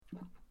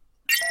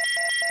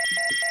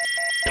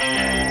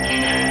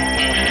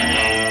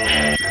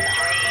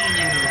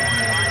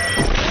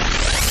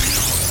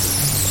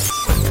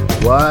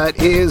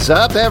What is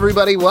up,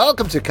 everybody?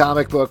 Welcome to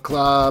Comic Book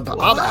Club.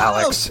 I'm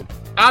Alex.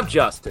 I'm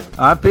Justin.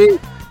 I'm Pete.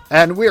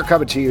 And we're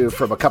coming to you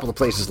from a couple of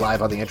places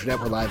live on the internet.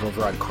 We're live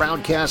over on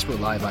Crowdcast. We're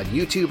live on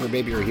YouTube, or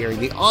maybe you're hearing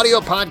the audio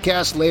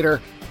podcast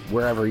later,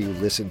 wherever you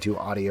listen to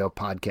audio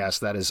podcasts.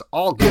 That is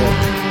all good.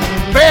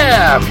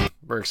 Bam!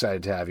 We're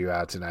excited to have you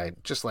out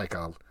tonight. Just like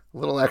a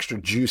little extra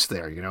juice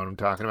there. You know what I'm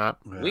talking about?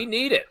 Yeah. We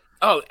need it.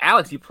 Oh,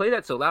 Alex, you played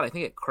that so loud, I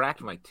think it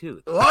cracked my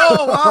tooth.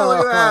 Oh, wow,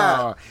 look at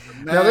that.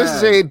 Now, this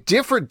is a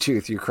different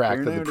tooth you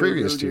cracked than the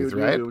previous tooth,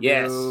 right?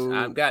 Yes,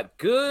 I've got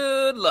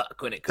good luck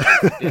when it comes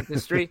to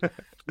dentistry.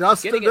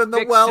 Justin and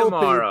the well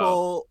tomorrow.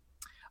 People.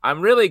 I'm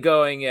really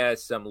going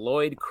as some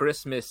Lloyd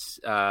Christmas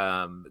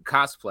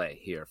cosplay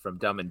here from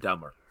Dumb and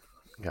Dumber.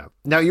 Yeah.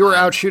 Now, you were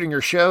out shooting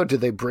your show.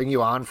 Did they bring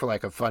you on for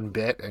like a fun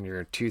bit and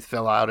your tooth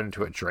fell out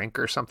into a drink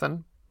or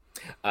something?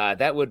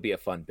 That would be a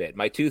fun bit.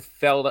 My tooth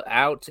fell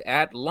out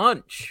at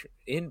lunch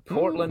in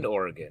Portland,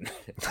 Oregon.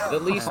 The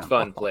least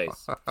fun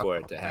place for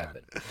it to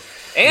happen.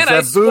 And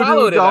I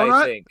swallowed it,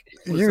 I think.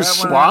 You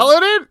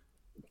swallowed it?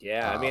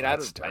 Yeah, I mean, I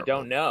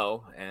don't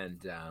know, and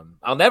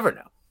I'll never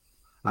know.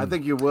 I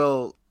think you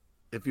will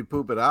if you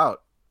poop it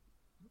out.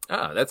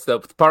 Oh, that's the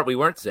part we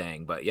weren't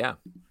saying, but yeah.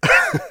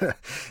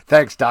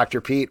 Thanks,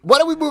 Dr. Pete. Why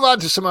don't we move on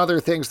to some other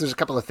things? There's a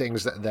couple of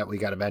things that we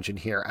got to mention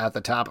here at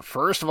the top.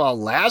 First of all,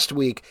 last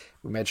week,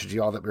 we mentioned to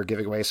you all that we were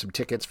giving away some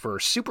tickets for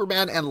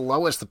Superman and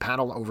Lois, the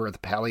panel over at the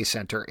Pally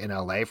Center in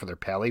LA for their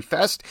Pally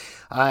Fest.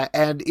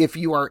 And if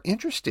you are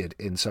interested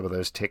in some of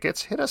those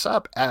tickets, hit us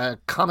up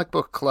at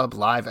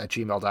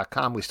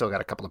comicbookclublive@gmail.com. We still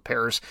got a couple of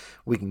pairs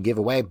we can give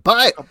away,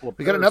 but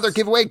we got another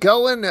giveaway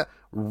going.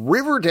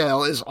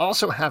 Riverdale is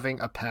also having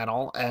a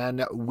panel,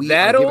 and we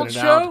are giving it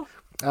out.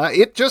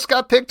 It just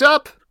got picked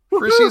up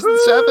for season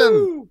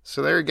 7.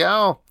 So there you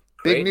go.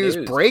 Big news,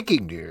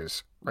 breaking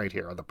news right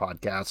here on the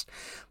podcast.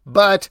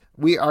 But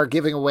we are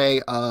giving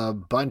away a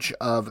bunch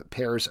of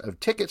pairs of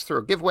tickets through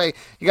a giveaway.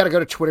 You got to go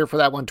to Twitter for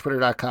that one,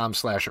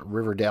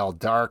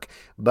 twitter.com/RiverdaleDark.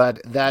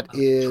 But that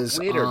is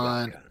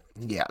on,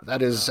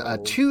 that is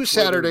 2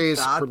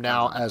 Saturdays from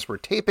now as we're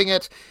taping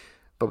it.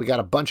 But we got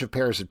a bunch of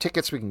pairs of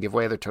tickets we can give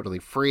away. They're totally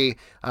free.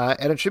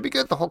 And it should be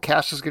good. The whole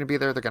cast is going to be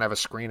there. They're going to have a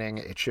screening.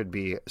 It should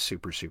be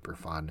super, super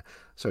fun.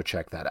 So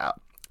check that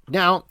out.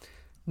 Now,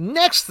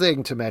 next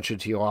thing to mention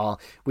to you all,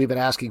 we've been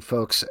asking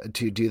folks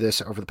to do this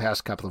over the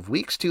past couple of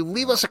weeks, to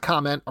leave us a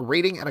comment, a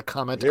rating and a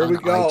comment on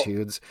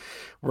iTunes.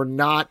 We're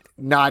not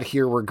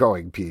here. We're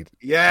going, Pete.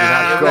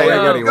 Yeah. We're not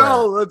going anywhere.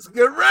 Go. Let's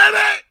get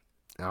ready.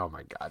 Oh,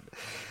 my God.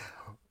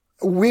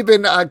 We've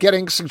been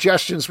getting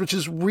suggestions, which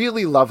is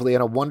really lovely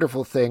and a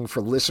wonderful thing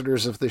for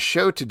listeners of the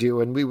show to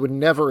do, and we would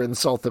never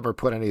insult them or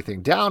put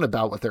anything down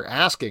about what they're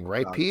asking,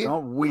 right, Pete?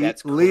 Don't we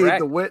lead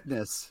the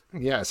witness.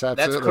 Yes,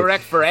 absolutely. That's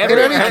correct for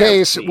everyone. In any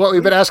case, what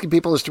we've been asking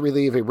people is to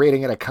leave a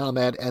rating and a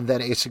comment, and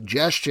then a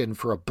suggestion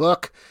for a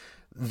book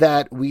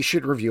that we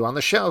should review on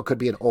the show. Could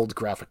be an old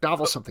graphic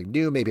novel, something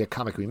new, maybe a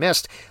comic we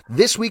missed.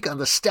 This week on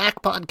the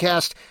Stack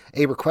Podcast,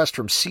 a request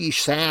from C.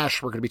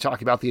 Sash. We're going to be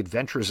talking about the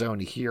Adventure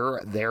Zone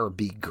Here, There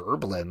Be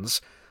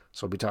Gerblins.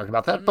 So we'll be talking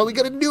about that. But we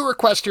get a new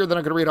request here that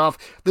I'm going to read off.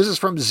 This is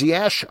from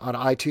Ziesh on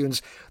iTunes.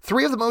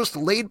 3 of the most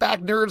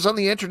laid-back nerds on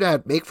the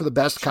internet make for the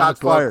best comic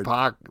book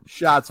podcast.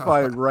 Shots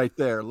fired right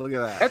there. Look at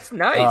that. That's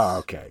nice. Oh,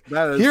 okay.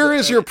 Here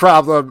is your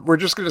problem. We're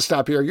just going to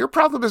stop here. Your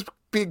problem is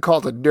being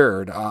called a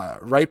nerd.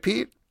 Right,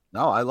 Pete?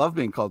 No, I love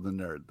being called a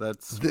nerd.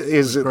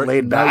 Is it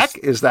laid back?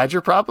 Is that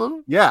your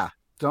problem? Yeah.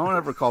 Don't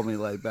ever call me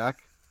laid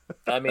back.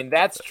 I mean,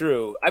 that's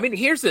true. I mean,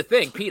 here's the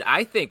thing, Pete.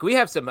 I think we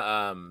have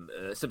some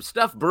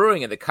stuff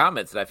brewing in the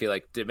comments that I feel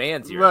like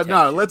demands your attention.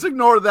 No, let's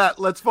ignore that.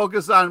 Let's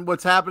focus on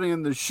what's happening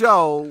in the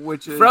show,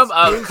 which is from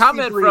a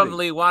comment from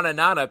Liwana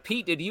Nana.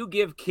 Pete, did you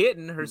give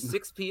Kitten her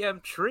 6 p.m.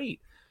 treat?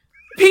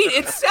 Pete,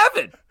 it's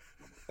 7.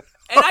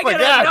 And I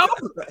gotta know.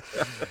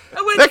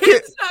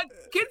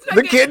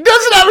 The kid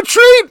doesn't have a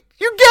treat.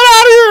 You get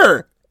out of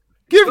here.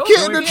 Give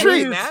Kitten a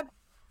treat.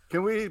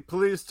 Can we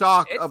please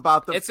talk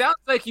about the... It sounds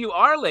like you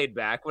are laid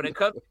back when it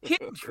comes to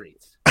kitten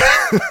treats. A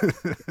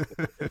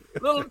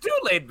little too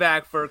laid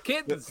back for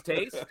Kitten's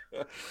taste.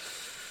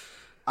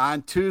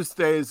 On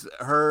Tuesdays,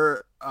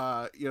 her,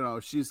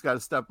 she's got to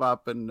step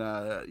up and,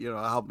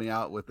 help me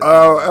out with it.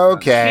 Oh,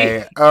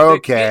 okay. The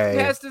kitten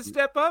has to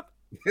step up?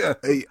 Yeah.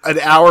 An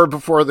hour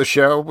before the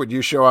show, when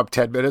you show up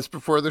 10 minutes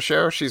before the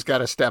show, she's got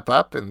to step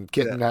up and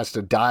Kitten has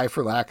to die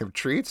for lack of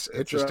treats.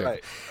 Interesting.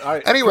 Right. All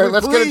right. Anyway,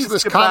 let's get into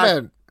this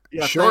comment.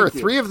 Yeah, sure.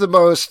 3 of the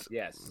most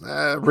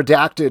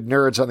redacted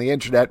nerds on the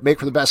internet make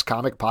for the best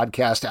comic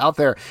podcast out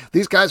there.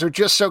 These guys are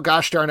just so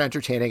gosh darn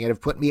entertaining and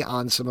have put me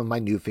on some of my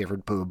new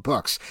favorite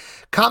books.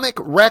 Comic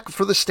rec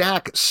for the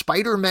stack,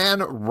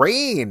 Spider-Man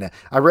Reign.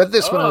 I read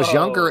this when I was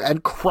younger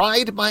and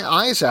cried my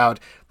eyes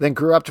out, then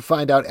grew up to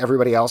find out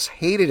everybody else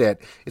hated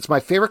it. It's my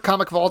favorite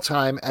comic of all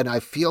time, and I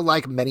feel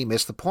like many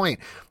miss the point.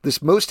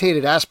 This most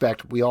hated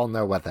aspect, we all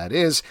know what that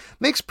is,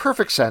 makes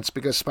perfect sense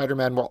because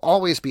Spider-Man will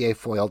always be a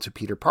foil to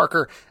Peter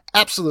Parker,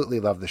 Absolutely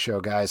love the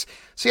show, guys.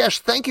 So, Yash,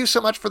 thank you so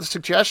much for the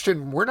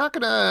suggestion. We're not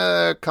going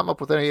to come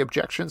up with any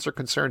objections or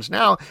concerns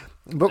now,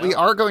 but we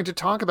are going to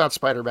talk about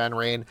Spider-Man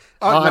Reign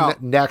on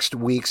next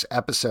week's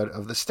episode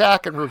of The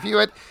Stack and review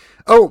it.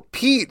 Oh,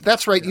 Pete,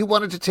 that's right. You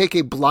wanted to take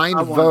a blind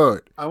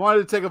vote. I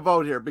wanted to take a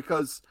vote here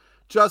because,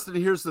 Justin,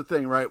 here's the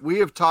thing, right? We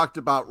have talked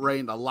about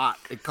Reign a lot.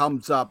 It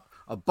comes up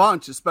a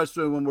bunch,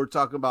 especially when we're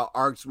talking about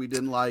arcs we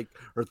didn't like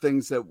or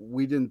things that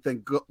we didn't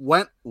think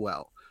went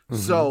well.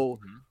 Mm-hmm. So,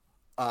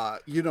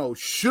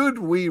 should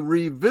we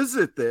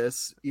revisit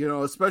this,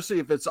 especially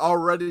if it's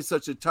already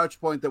such a touch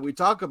point that we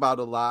talk about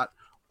a lot,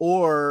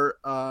 or,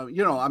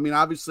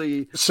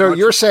 obviously. So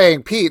you're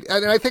saying, Pete,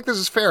 and I think this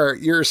is fair.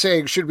 You're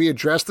saying, should we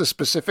address the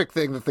specific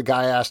thing that the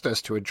guy asked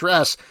us to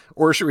address,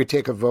 or should we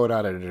take a vote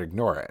on it and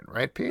ignore it?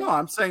 Right, Pete? No,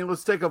 I'm saying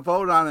let's take a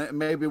vote on it and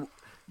maybe,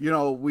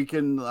 we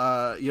can,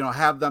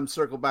 have them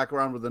circle back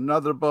around with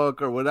another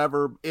book or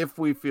whatever, if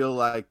we feel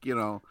like,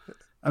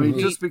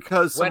 just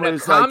because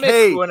somebody's like,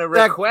 hey,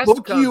 that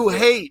book you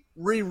hate,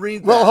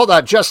 reread that. Well, hold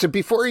on, Justin,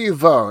 before you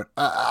vote,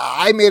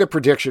 I made a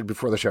prediction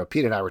before the show.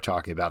 Pete and I were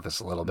talking about this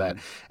a little bit,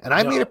 and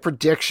I made a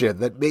prediction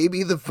that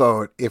maybe the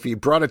vote, if he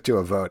brought it to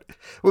a vote,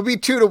 would be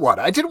 2-1.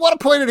 I didn't want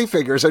to point any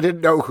fingers. I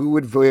didn't know who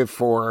would vote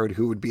for and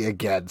who would be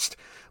against.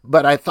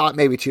 But I thought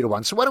maybe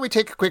 2-1. So why don't we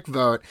take a quick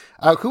vote?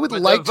 Who would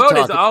like to talk? The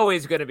vote is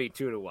always going to be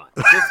 2-1.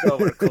 Just so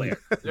we're clear.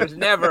 There's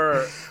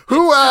never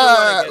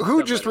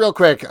who just real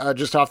quick,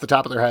 just off the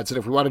top of their heads, and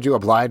if we want to do a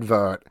blind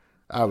vote,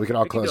 we can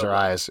all close our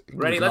eyes.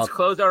 Ready? Let's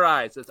close our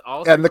eyes. Let's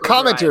all. And the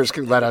commenters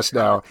can let us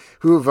know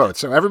who votes.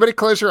 So everybody,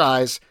 close your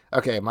eyes.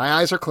 Okay, my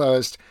eyes are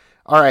closed.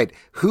 All right,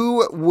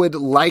 who would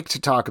like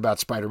to talk about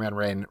Spider-Man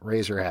Reign?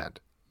 Raise your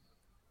hand.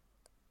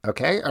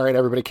 Okay, all right,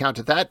 everybody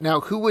counted that. Now,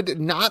 who would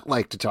not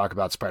like to talk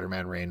about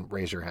Spider-Man Reign?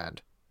 Raise your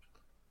hand.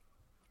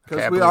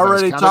 Because we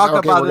already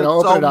talk about it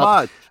so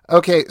much.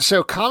 Okay,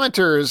 so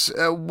commenters,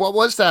 what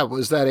was that?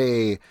 Was that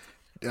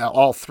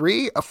all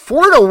three?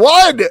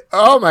 4-1!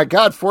 Oh my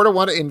God,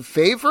 4-1 in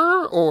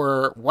favor?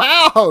 Or,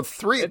 wow,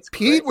 3. It's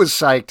Pete was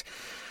psyched.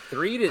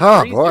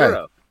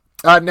 3-0.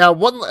 Now,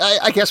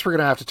 I guess we're going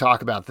to have to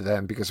talk about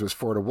them because it was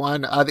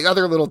 4-1. The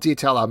other little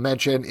detail I'll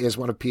mention is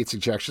one of Pete's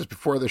suggestions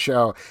before the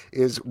show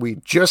is we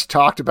just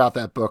talked about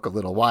that book a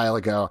little while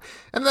ago.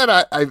 And then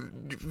I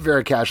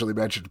very casually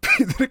mentioned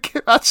Pete that it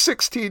came out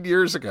 16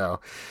 years ago.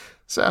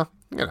 So,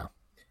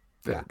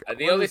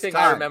 The only thing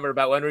I remember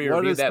about when we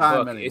reviewed that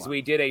book is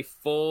we did a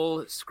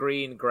full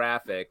screen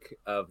graphic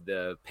of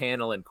the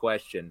panel in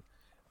question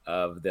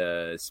of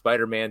the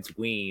Spider-Man's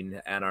Ween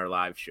and our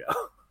live show.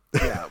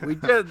 Yeah, we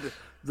did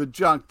the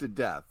junk to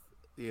death.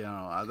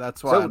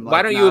 That's why. So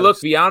why don't you look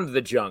beyond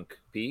the junk,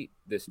 Pete,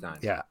 this time?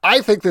 Yeah,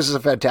 I think this is a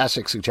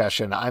fantastic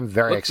suggestion. I'm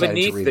very excited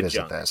to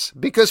revisit this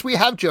because we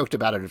have joked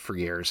about it for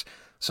years.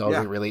 So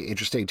it'll be really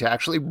interesting to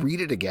actually read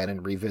it again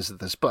and revisit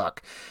this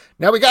book.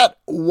 Now, we got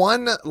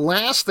one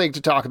last thing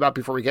to talk about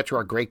before we get to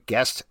our great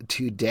guest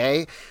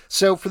today.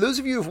 So for those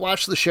of you who've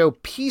watched the show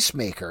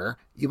Peacemaker,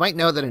 you might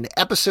know that in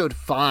episode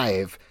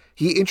 5,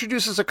 he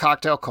introduces a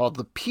cocktail called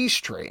the Peace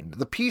Train.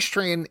 The Peace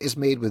Train is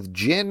made with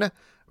gin,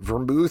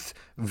 vermouth,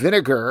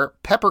 vinegar,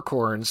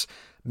 peppercorns,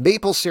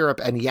 maple syrup,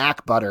 and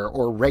yak butter,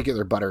 or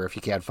regular butter if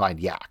you can't find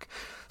yak.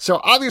 So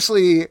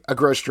obviously a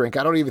gross drink.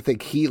 I don't even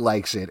think he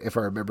likes it, if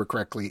I remember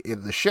correctly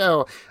in the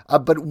show.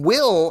 But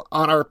Will,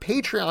 on our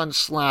Patreon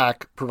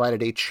Slack,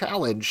 provided a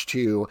challenge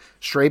to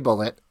Stray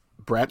Bullet,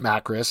 Brett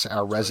Macris,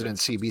 our resident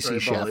CBC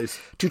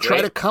chef, to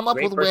try to come up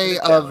with a way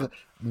of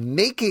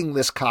making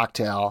this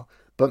cocktail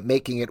but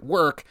making it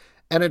work.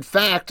 And in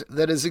fact,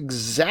 that is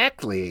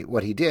exactly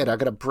what he did. I'm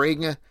going to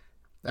bring,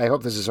 I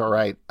hope this is all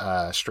right,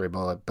 Stray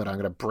Bullet, but I'm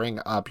going to bring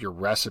up your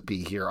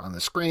recipe here on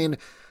the screen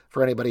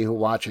for anybody who's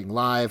watching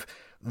live.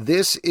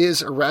 This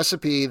is a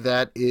recipe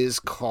that is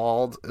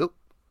called,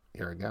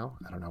 here we go.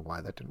 I don't know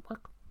why that didn't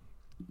work.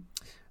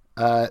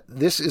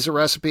 This is a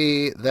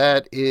recipe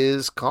that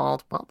is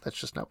called, well, that's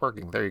just not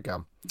working. There you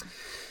go.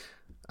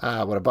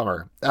 What a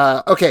bummer.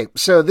 Okay,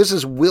 so this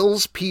is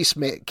Will's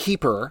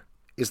Peacekeeper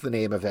is the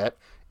name of it.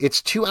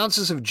 It's 2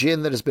 ounces of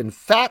gin that has been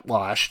fat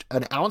washed,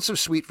 an ounce of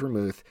sweet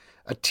vermouth,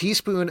 a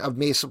teaspoon of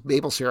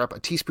maple syrup, a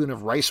teaspoon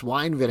of rice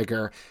wine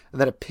vinegar, and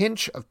then a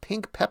pinch of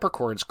pink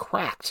peppercorns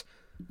cracked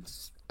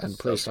and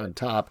placed on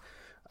top.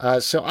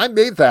 So I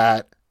made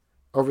that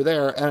over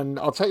there, and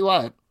I'll tell you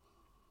what,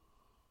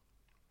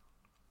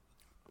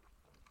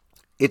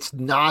 it's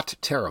not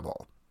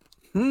terrible.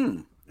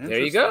 There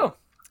you go.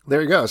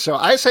 There you go. So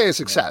I say a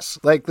success.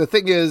 Yeah. Like, the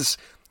thing is,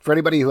 for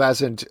anybody who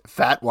hasn't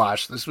fat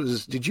washed, this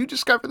was, did you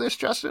discover this,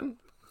 Justin?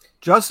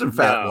 Justin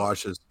fat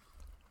washes.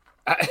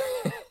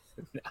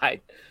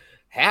 I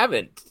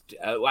haven't.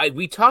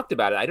 We talked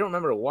about it. I don't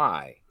remember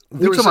why.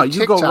 There was a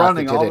TikTok go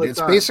running that did it.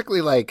 It's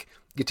basically like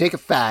you take a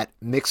fat,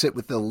 mix it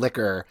with the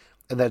liquor,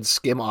 and then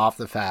skim off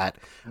the fat.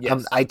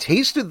 Yes. I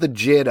tasted the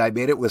gin. I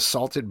made it with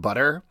salted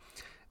butter.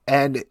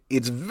 And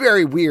it's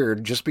very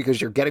weird just because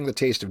you're getting the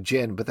taste of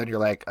gin, but then you're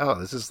like, oh,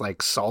 this is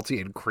like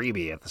salty and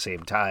creamy at the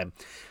same time.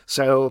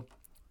 So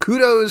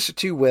kudos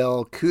to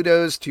Will.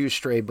 Kudos to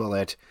Stray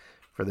Bullet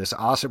for for this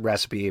awesome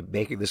recipe,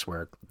 making this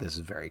work. This is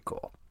very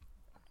cool.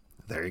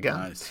 There you go.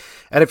 Nice.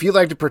 And if you'd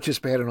like to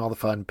participate in all the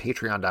fun,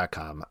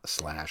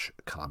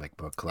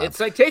 patreon.com/comicbookclub. It's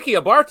like taking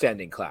a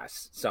bartending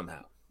class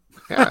somehow.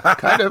 Yeah,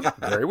 kind of.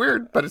 Very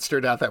weird, but it's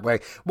turned out that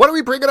way. Why don't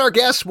we bring in our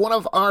guest, one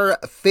of our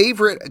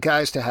favorite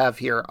guys to have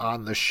here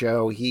on the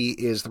show. He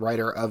is the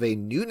writer of a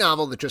new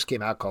novel that just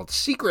came out called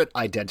Secret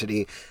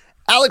Identity.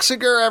 Alex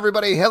Segura,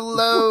 everybody.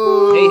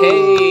 Hello.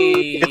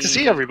 Hey. Good to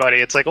see everybody.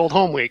 It's like old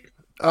home week.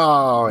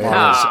 Oh, it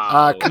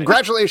Wow. is.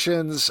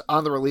 Congratulations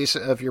on the release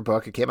of your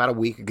book. It came out a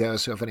week ago,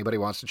 so if anybody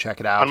wants to check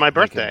it out. On my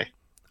birthday.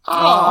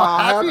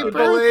 Happy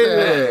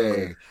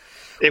birthday.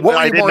 What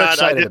were you more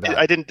excited about?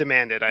 I didn't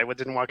demand it. I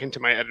didn't walk into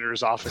my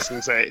editor's office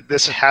and say,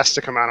 this has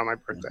to come out on my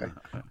birthday.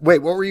 Wait,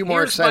 what were you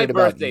more excited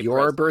about? Your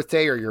present.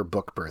 birthday or your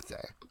book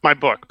birthday? My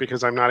book,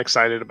 because I'm not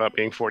excited about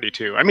being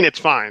 42. I mean, it's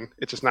fine.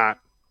 It's just not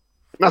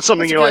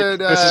something you're like,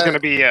 this is going to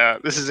be,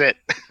 this is it.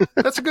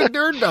 That's a good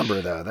nerd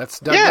number, though.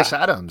 That's Douglas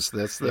Adams.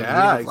 That's the meaning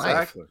of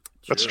life.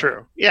 That's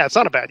true. Yeah, it's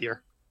not a bad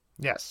year.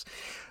 Yes.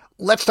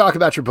 Let's talk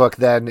about your book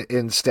then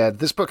instead.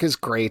 This book is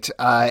great.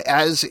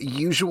 As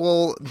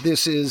usual,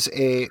 this is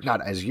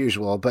not as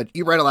usual, but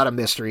you write a lot of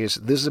mysteries.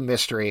 This is a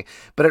mystery,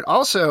 but it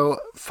also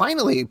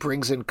finally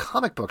brings in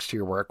comic books to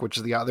your work, which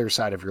is the other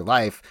side of your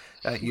life.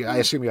 I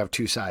assume you have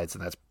two sides,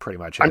 and that's pretty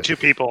much it. I'm two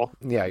people.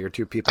 Yeah, you're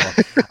two people.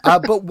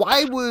 But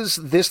why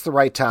was this the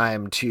right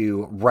time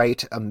to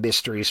write a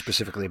mystery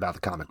specifically about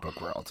the comic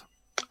book world?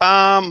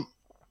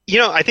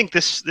 I think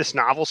this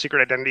novel,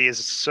 Secret Identity,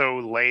 is so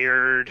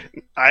layered.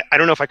 I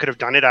don't know if I could have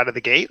done it out of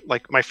the gate.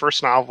 Like, my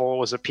first novel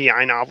was a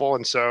PI novel,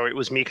 and so it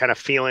was me kind of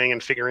feeling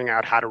and figuring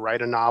out how to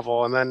write a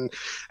novel. And then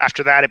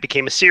after that, it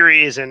became a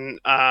series. And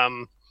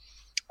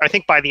I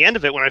think by the end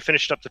of it, when I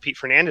finished up the Pete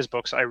Fernandez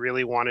books, I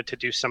really wanted to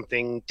do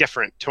something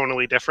different,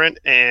 tonally different.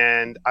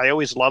 And I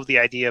always loved the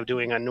idea of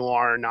doing a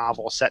noir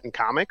novel set in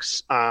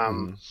comics.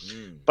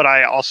 But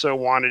I also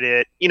wanted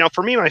it,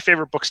 for me, my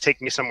favorite books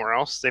take me somewhere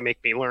else. They make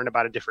me learn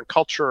about a different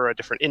culture, a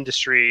different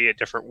industry, a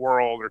different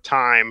world or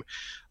time.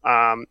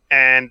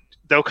 And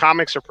though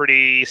comics are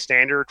pretty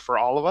standard for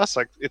all of us,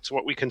 like, it's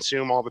what we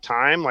consume all the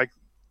time, like,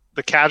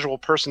 the casual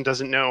person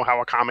doesn't know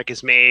how a comic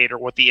is made or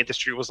what the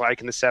industry was like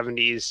in the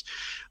 70s.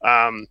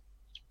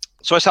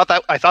 So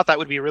I thought that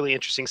would be a really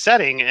interesting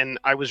setting. And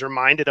I was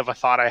reminded of a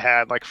thought I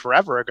had like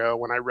forever ago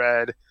when I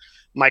read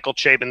Michael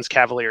Chabon's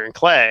Cavalier and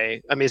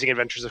Clay, Amazing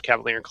Adventures of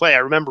Cavalier and Clay. I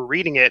remember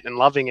reading it and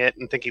loving it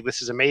and thinking,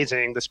 this is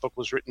amazing. This book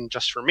was written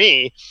just for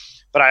me.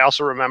 But I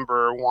also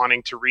remember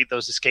wanting to read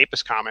those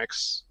escapist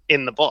comics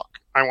in the book.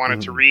 I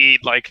wanted to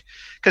read, like,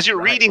 because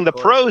you're reading the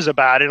prose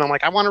about it. I'm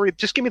like, I want to read,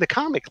 just give me the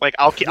comic. Like,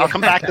 I'll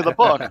come back to the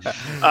book.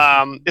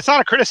 It's not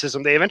a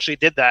criticism. They eventually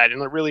did that in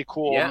a really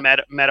cool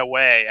meta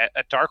way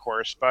at Dark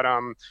Horse. But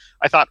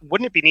I thought,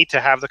 wouldn't it be neat to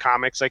have the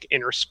comics like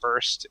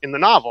interspersed in the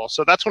novel?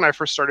 So that's when I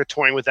first started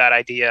toying with that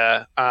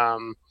idea.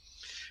 And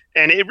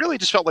it really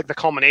just felt like the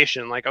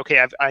culmination. Like,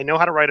 okay, I know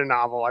how to write a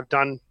novel. I've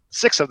done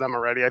 6 of them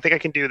already. I think I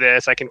can do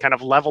this. I can kind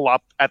of level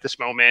up at this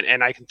moment,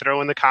 and I can throw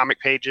in the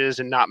comic pages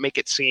and not make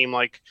it seem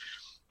like,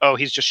 oh,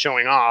 he's just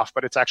showing off,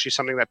 but it's actually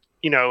something that,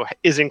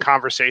 is in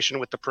conversation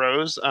with the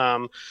prose.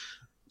 Let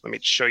me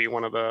show you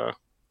one of the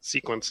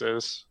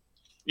sequences.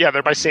 Yeah,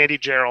 they're by Sandy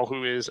Jarrell,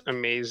 who is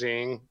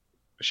amazing.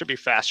 I should be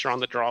faster on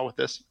the draw with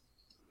this.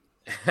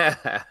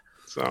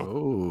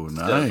 Oh,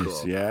 nice.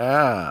 Cool.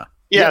 Yeah.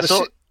 Yeah,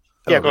 so...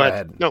 Yeah, go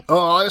ahead. No. Oh,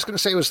 all I was going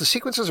to say was the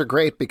sequences are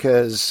great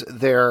because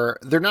they're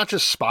not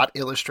just spot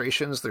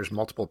illustrations. There's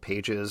multiple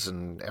pages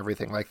and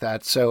everything like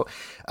that. So,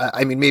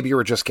 I mean, maybe you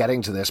were just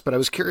getting to this, but I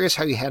was curious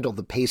how you handled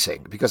the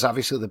pacing, because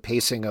obviously the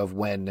pacing of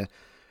when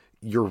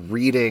you're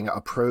reading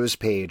a prose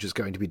page is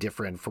going to be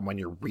different from when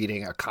you're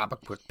reading a comic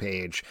book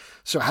page.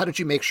 So how did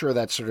you make sure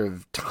that sort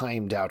of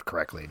timed out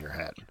correctly in your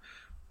head?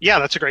 Yeah,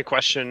 that's a great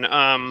question.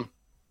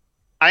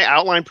 I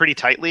outline pretty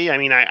tightly. I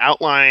mean, I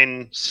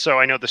outline so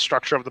I know the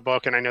structure of the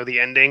book and I know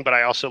the ending, but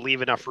I also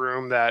leave enough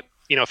room that,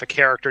 if a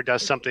character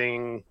does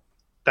something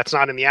that's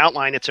not in the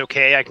outline, it's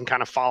okay. I can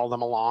kind of follow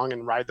them along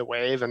and ride the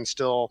wave and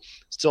still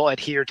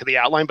adhere to the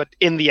outline. But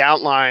in the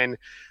outline,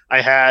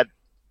 I had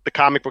the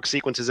comic book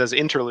sequences as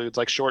interludes,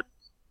 like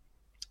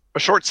a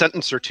short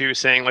sentence or two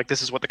saying, like,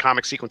 this is what the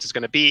comic sequence is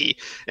going to be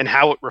and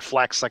how it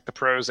reflects like the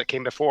prose that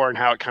came before and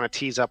how it kind of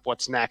tees up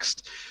what's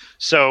next.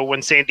 So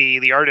when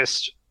Sandy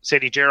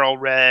Jarrell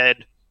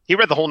read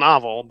the whole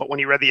novel, but when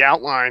he read the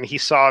outline, he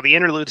saw the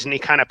interludes and he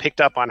kind of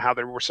picked up on how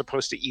they were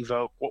supposed to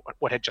evoke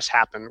what had just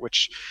happened,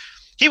 which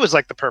he was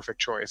like the perfect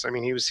choice. I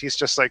mean, he's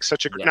just like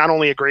such not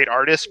only a great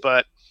artist,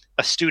 but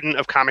a student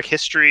of comic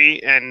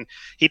history. And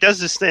he does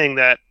this thing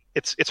that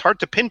it's hard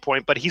to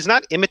pinpoint, but he's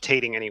not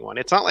imitating anyone.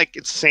 It's not like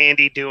it's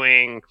Sandy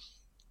doing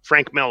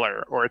Frank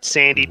Miller or it's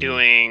Sandy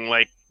doing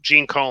like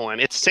Gene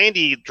Colan. It's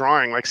Sandy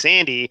drawing like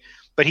Sandy,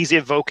 but he's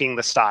evoking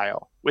the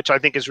style, which I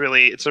think is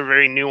it's a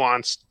very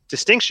nuanced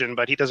distinction,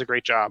 but he does a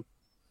great job.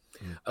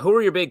 Who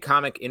were your big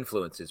comic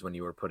influences when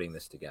you were putting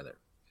this together?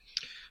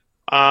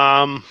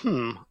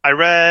 I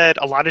read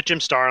a lot of Jim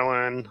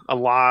Starlin, a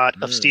lot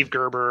of Steve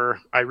Gerber.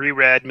 I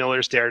reread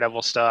Miller's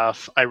Daredevil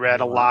stuff. I read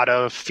a lot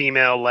of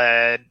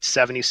female-led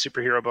 70s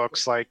superhero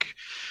books like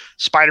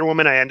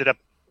Spider-Woman. I ended up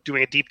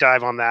doing a deep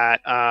dive on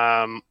that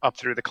up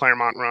through the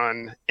Claremont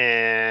run,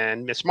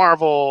 and Miss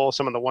Marvel,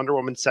 some of the Wonder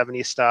Woman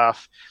 70s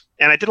stuff.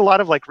 And I did a lot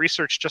of like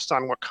research just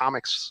on what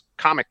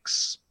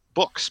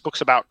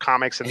books about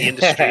comics and the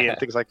industry and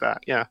things like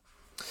that. Yeah.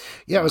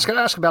 Yeah, I was going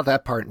to ask about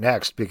that part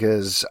next,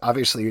 because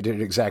obviously you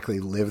didn't exactly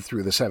live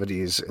through the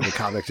 70s in the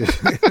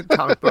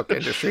comic book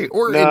industry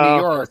or in New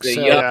York.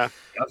 So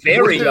a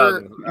very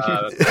young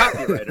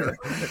copywriter.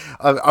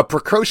 a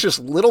precocious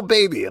little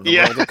baby in the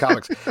world of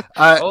comics.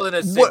 Holding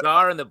a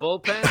cigar in the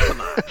bullpen?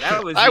 Come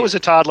on. I was a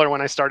toddler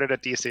when I started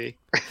at DC.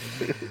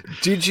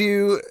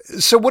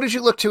 So what did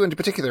you look to in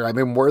particular? I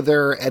mean, were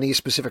there any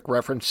specific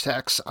reference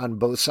texts on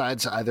both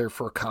sides, either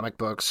for comic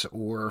books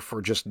or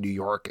for just New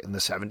York in the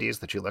 70s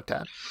that you looked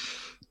at?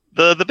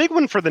 The big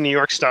one for the New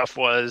York stuff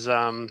was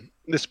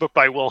this book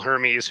by Will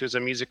Hermes, who's a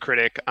music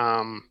critic.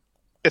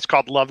 It's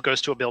called Love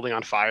Goes to a Building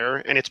on Fire,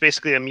 and it's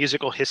basically a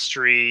musical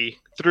history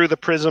through the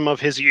prism of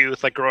his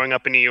youth, like growing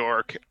up in New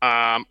York,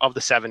 of the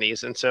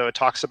 70s. And so it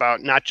talks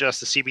about not just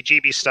the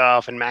CBGB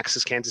stuff and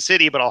Max's Kansas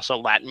City, but also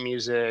Latin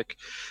music,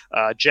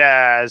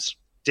 jazz,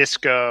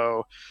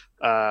 disco,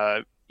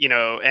 and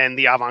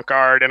the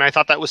avant-garde. And I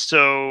thought that was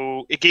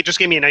it just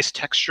gave me a nice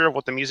texture of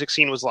what the music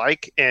scene was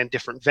like and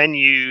different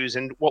venues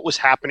and what was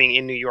happening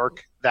in New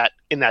York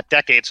in that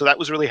decade. So that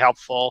was really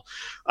helpful.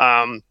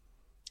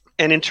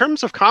 And in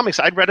terms of comics,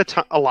 I'd read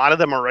a lot of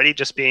them already,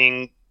 just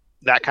being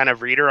that kind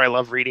of reader. I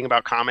love reading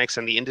about comics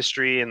and the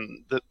industry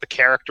and the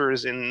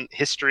characters in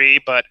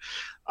history. But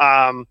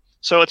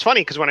so it's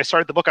funny because when I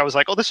started the book, I was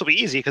like, oh, this will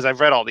be easy because I've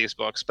read all these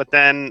books. But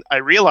then I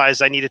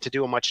realized I needed to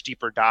do a much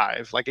deeper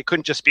dive. Like, it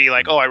couldn't just be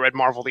like, oh, I read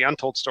Marvel the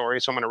Untold Story,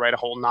 so I'm going to write a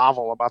whole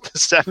novel about the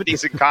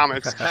 70s in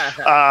comics.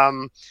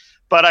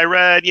 But I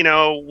read,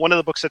 one of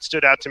the books that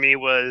stood out to me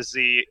was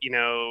the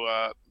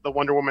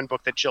Wonder Woman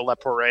book that Jill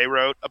Lepore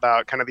wrote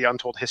about kind of the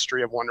untold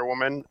history of Wonder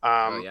Woman,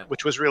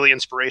 which was really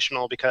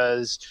inspirational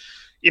because,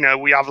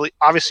 we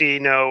obviously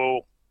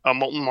know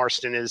Moulton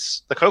Marston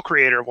is the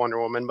co-creator of Wonder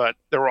Woman, but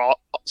there were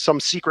some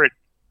secret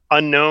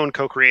unknown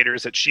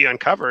co-creators that she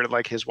uncovered,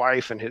 like his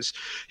wife and his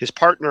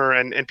partner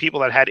and people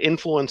that had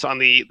influence on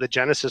the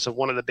genesis of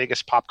one of the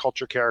biggest pop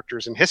culture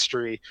characters in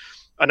history.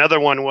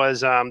 Another one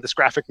was this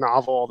graphic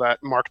novel that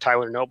Mark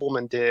Tyler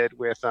Nobleman did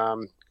with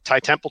Ty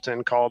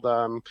Templeton called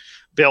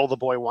Bill the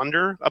Boy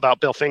Wonder, about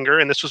Bill Finger.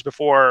 And this was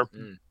before,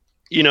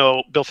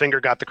 Bill Finger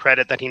got the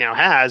credit that he now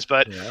has.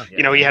 But,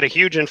 he had a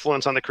huge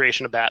influence on the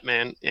creation of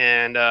Batman.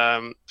 And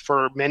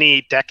for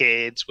many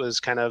decades was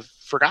kind of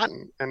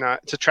forgotten. And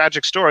it's a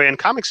tragic story. And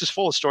comics is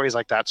full of stories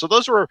like that. So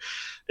those were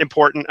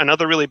important.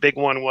 Another really big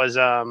one was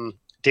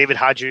David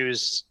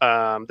Haju's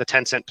The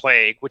 10 Cent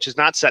Plague, which is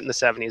not set in the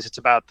 70s. It's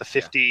about the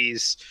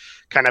 50s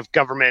kind of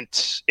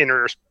government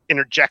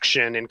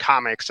interjection in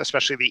comics,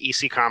 especially the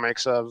EC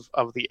comics of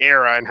the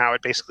era, and how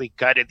it basically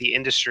gutted the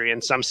industry.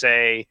 And some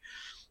say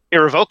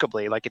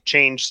irrevocably, like it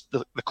changed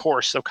the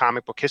course of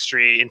comic book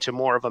history into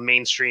more of a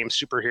mainstream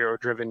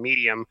superhero-driven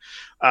medium.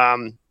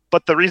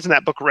 But the reason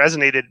that book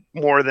resonated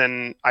more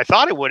than I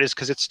thought it would is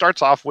because it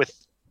starts off with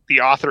the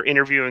author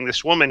interviewing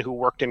this woman who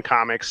worked in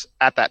comics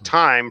at that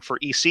time for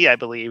EC, I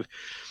believe.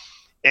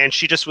 And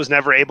she just was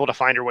never able to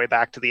find her way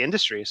back to the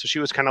industry. So she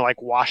was kind of like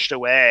washed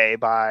away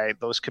by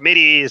those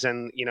committees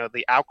and,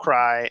 the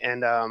outcry.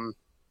 And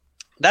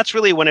that's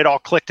really when it all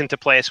clicked into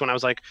place, when I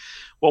was like,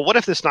 well, what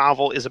if this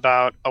novel is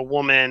about a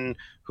woman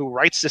who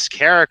writes this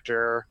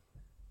character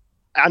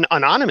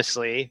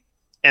anonymously,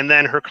 and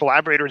then her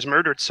collaborator is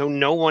murdered, so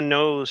no one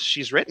knows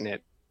she's written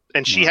it.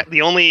 And she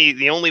the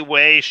only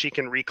way she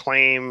can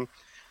reclaim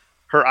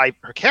her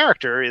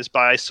character is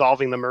by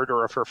solving the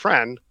murder of her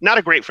friend. Not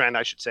a great friend,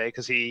 I should say,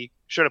 because he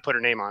should have put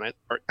her name on it.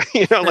 Or,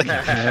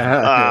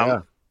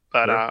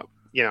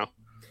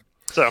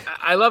 So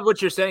I love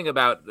what you're saying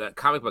about the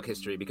comic book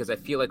history, because I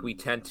feel like we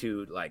tend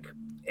to like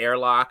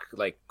airlock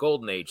like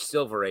Golden Age,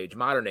 Silver Age,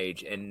 Modern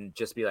Age, and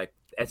just be like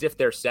as if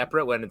they're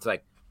separate, when it's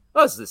like,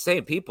 oh, it's the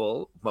same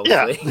people mostly.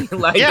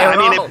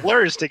 Yeah. It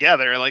blurs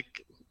together. Like,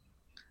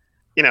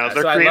 they're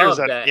creators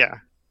that.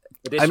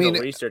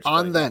 Research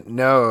on that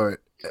note,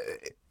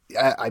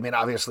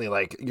 obviously,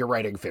 like, you're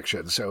writing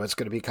fiction, so it's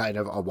going to be kind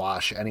of a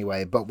wash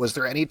anyway, but was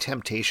there any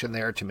temptation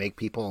there to make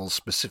people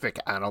specific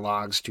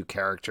analogs to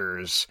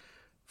characters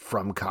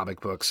from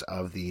comic books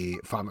of the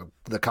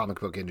comic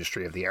book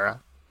industry of the era?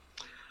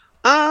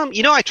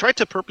 I tried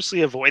to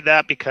purposely avoid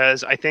that,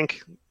 because I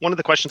think one of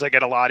the questions I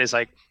get a lot is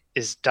like,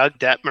 is Doug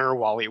Detmer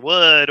Wally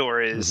Wood,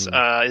 or is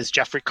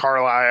Jeffrey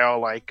Carlisle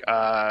like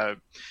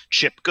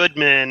Chip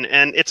Goodman?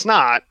 And it's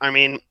not. I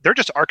mean, they're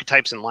just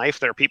archetypes in life.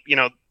 They're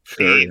people,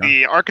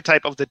 the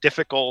archetype of the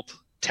difficult,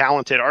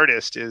 talented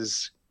artist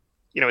is,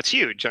 it's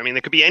huge. I mean,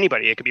 it could be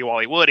anybody. It could be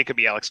Wally Wood. It could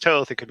be Alex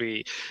Toth. It could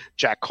be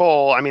Jack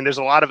Cole. I mean, there's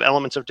a lot of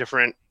elements of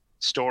different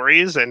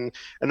stories, and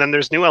then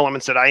there's new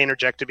elements that I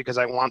interjected because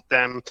I want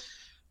them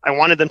I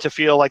wanted them to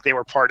feel like they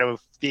were part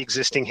of the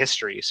existing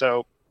history.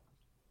 So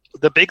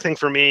the big thing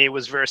for me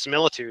was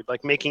verisimilitude,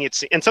 like making it,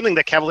 and something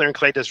that Cavalier and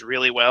Clay does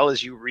really well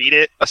is you read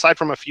it, aside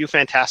from a few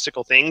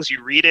fantastical things,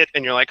 you read it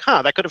and you're like,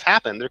 that could have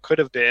happened. There could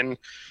have been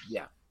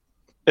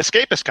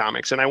escapist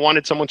comics. And I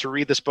wanted someone to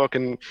read this book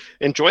and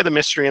enjoy the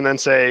mystery and then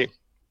say,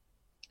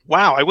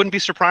 wow, I wouldn't be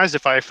surprised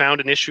if I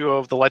found an issue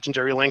of the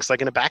Legendary Links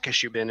like in a back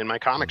issue bin in my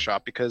comic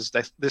shop, because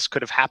this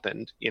could have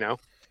happened,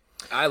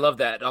 I love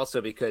that also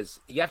because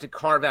you have to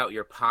carve out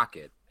your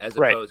pocket as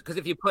opposed, because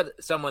if you put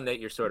someone that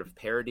you're sort of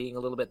parodying a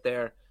little bit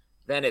there,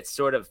 then it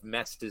sort of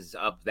messes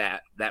up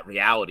that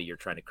reality you're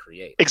trying to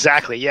create.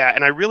 Exactly, yeah.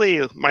 And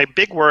my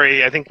big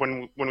worry, I think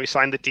when we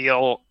signed the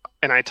deal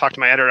and I talked to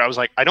my editor, I was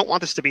like, I don't want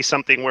this to be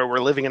something where we're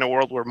living in a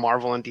world where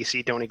Marvel and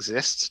DC don't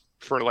exist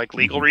for like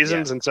legal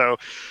reasons. Yeah. And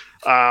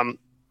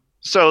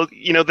so,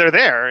 they're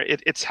there.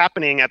 It's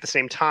happening at the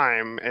same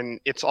time and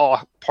it's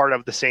all part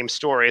of the same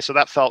story. So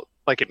that felt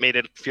like it made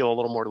it feel a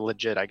little more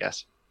legit, I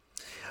guess.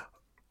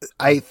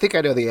 I think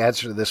I know the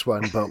answer to this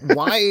one, but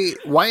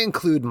why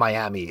include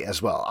Miami as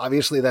well?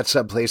 Obviously, that's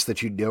some place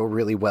that you know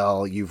really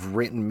well. You've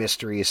written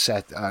mysteries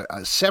set,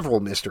 several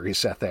mysteries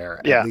set there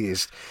at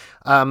least.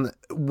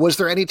 Was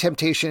there any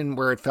temptation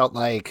where it felt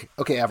like,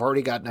 okay, I've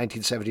already got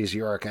 1970s New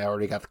York, I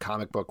already got the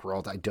comic book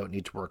world, I don't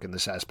need to work in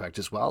this aspect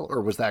as well?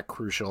 Or was that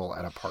crucial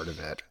and a part of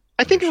it?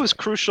 I think it was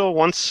crucial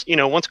once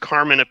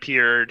Carmen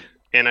appeared.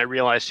 And I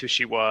realized who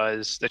she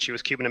was, that she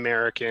was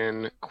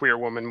Cuban-American, queer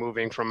woman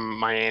moving from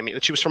Miami.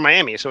 That she was from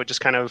Miami. So it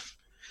just kind of,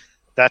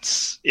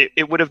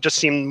 it would have just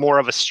seemed more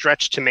of a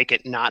stretch to make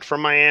it not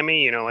from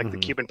Miami. The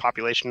Cuban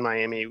population in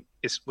Miami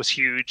is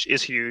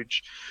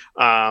huge.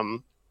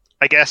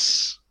 I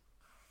guess,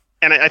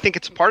 and I think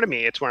it's a part of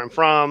me. It's where I'm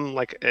from.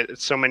 Like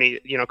it's so many,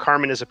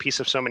 Carmen is a piece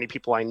of so many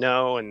people I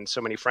know and so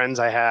many friends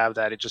I have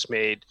that it just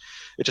made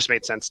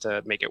sense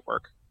to make it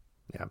work.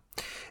 Yeah.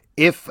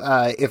 If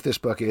this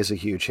book is a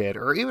huge hit,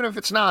 or even if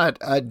it's not,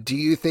 do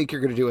you think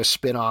you're going to do a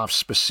spin-off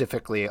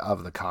specifically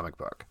of the comic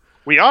book?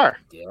 We are.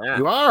 Yeah.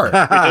 You are. We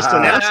just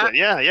announced it.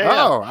 Yeah.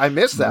 Oh, I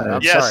missed that.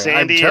 I'm sorry.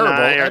 Sandy I'm terrible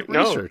and I at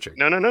researching.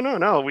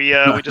 No. We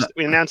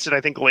announced it,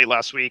 I think, late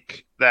last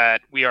week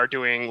that we are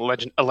doing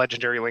a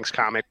Legendary Links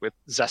comic with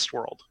Zest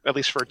World, at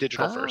least for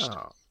digital first.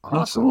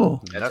 Awesome.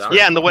 Cool. That's awesome.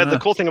 Yeah, and the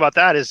cool thing about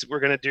that is we're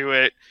going to do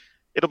it.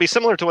 It'll be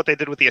similar to what they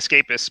did with the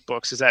Escapist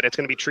books, is that it's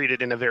going to be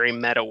treated in a very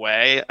meta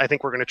way. I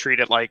think we're going to treat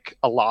it like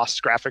a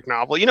lost graphic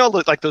novel.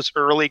 Like those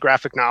early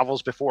graphic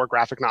novels before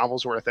graphic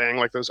novels were a thing,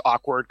 like those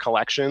awkward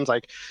collections,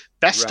 like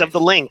Best of the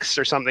Links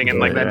or something, and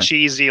like that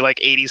cheesy like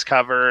 80s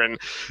cover. And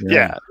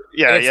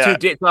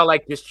it's not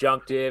like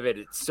disjunctive.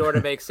 It sort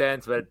of makes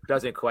sense, but it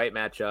doesn't quite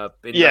match up.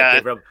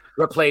 They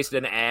replaced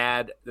an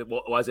ad that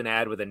was an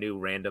ad with a new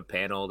random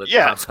panel. That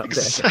pops up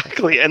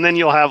exactly. And then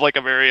you'll have like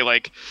a very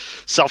like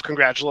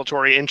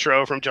self-congratulatory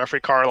intro from Jeffrey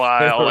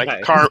Carlisle.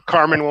 Like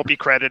Carmen won't be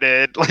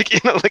credited.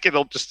 Like like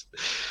it'll just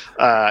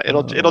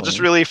it'll just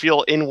really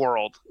feel in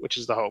world, which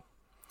is the hope.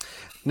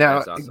 Now,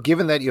 awesome.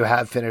 Given that you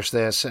have finished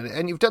this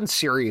and you've done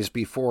series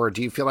before,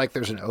 do you feel like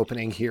there's an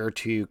opening here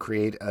to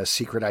create a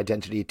Secret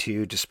Identity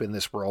 2 to spin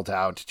this world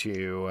out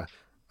to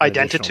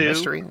Identity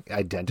mystery?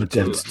 Identity.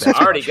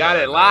 Already got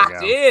it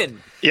locked in.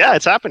 Yeah,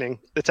 it's happening.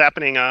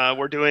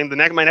 We're doing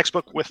my next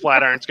book with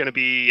Flatiron. It's going to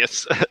be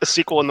a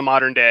sequel in the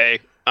modern day.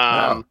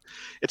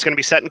 It's going to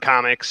be set in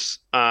comics.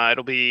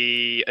 It'll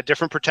be a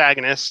different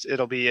protagonist.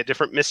 It'll be a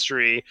different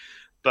mystery.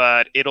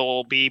 But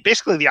it'll be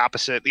basically the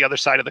opposite, the other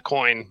side of the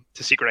coin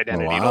to Secret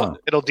Identity. Wow.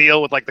 It'll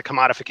deal with like the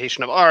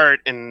commodification of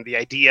art and the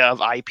idea of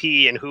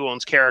IP and who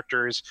owns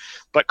characters.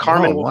 But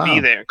Carmen will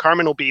be there.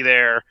 Carmen will be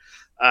there.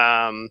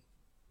 And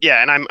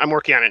I'm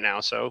working on it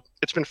now, so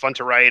it's been fun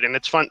to write, and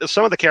it's fun.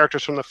 Some of the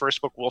characters from the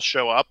first book will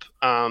show up,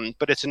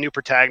 but it's a new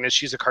protagonist.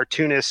 She's a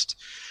cartoonist,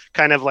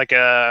 kind of like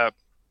a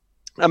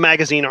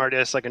magazine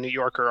artist, like a New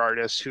Yorker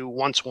artist who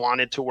once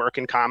wanted to work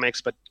in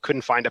comics but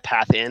couldn't find a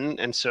path in.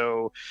 And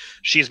so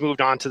she's moved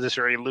on to this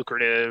very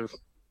lucrative,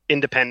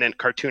 independent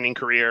cartooning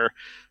career.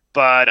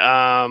 But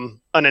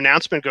an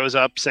announcement goes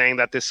up saying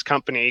that this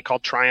company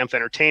called Triumph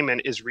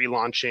Entertainment is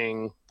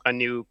relaunching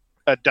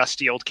a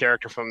dusty old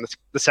character from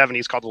the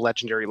 70s called the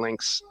Legendary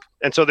Links.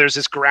 And so there's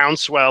this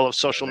groundswell of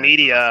social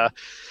media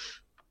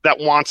that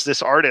wants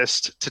this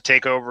artist to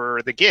take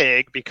over the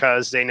gig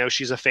because they know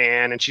she's a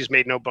fan and she's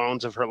made no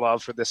bones of her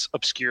love for this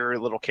obscure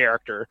little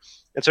character.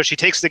 And so she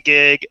takes the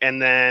gig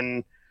and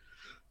then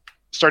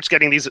starts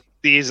getting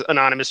these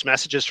anonymous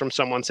messages from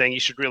someone saying you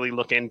should really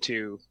look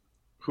into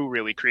who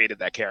really created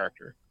that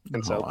character.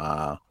 And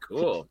so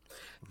cool.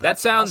 That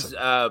sounds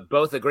awesome.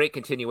 Both a great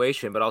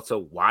continuation, but also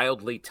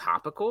wildly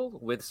topical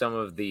with some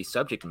of the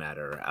subject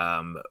matter.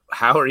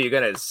 How are you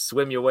going to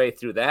swim your way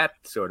through that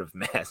sort of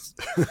mess?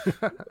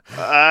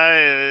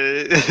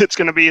 It's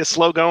going to be a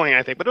slow going,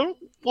 I think, but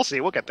we'll see.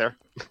 We'll get there.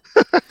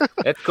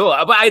 That's cool.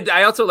 But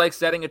I also like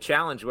setting a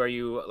challenge where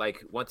you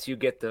like once you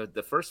get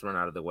the first one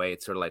out of the way,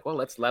 it's sort of like, well,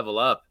 let's level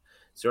up.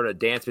 Sort of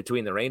dance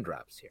between the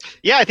raindrops here.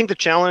 Yeah, I think the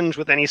challenge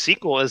with any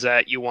sequel is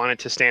that you want it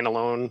to stand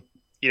alone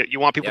you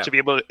want people to be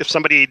able to, if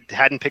somebody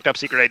hadn't picked up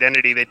Secret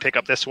Identity, they'd pick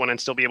up this one and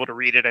still be able to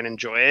read it and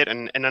enjoy it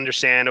and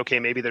understand, okay,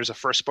 maybe there's a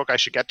first book I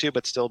should get to,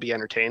 but still be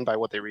entertained by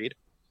what they read.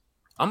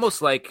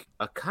 Almost like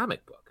a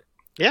comic book.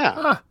 Yeah.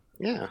 Huh.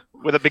 Yeah.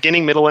 With a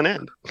beginning, middle, and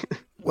end.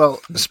 Well,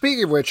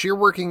 speaking of which, you're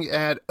working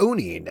at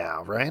Oni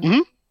now, right?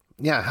 Mm-hmm.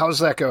 Yeah. How's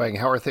that going?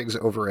 How are things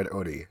over at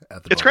Oni at the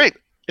moment? It's great.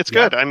 It's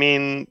good. I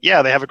mean,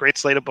 yeah, they have a great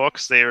slate of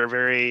books. It's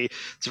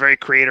a very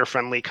creator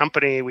friendly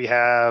company. We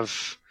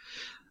have,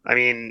 I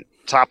mean,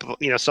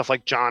 stuff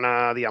like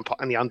Jana, and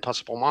the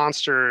Unpossible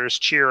Monsters,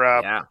 Cheer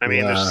Up. Yeah. I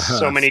mean, there's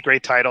so many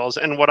great titles.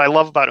 And what I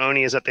love about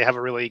Oni is that they have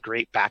a really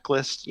great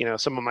backlist. You know,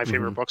 some of my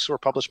favorite books were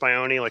published by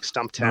Oni, like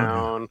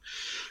Stumptown,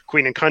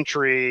 Queen and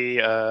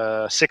Country,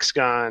 Six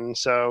Gun.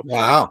 So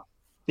wow.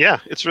 Yeah,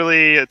 it's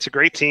a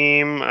great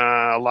team,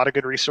 a lot of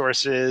good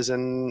resources,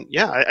 and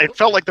I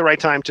felt like the right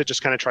time to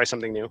just kind of try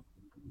something new.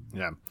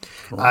 Yeah.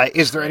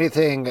 Is there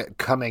anything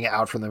coming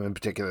out from them in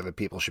particular that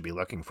people should be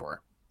looking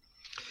for?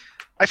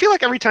 I feel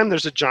like every time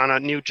there's a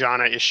new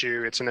Jana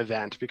issue, it's an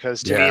event,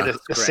 because to me,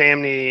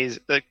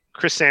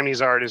 Chris Samney's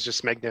art is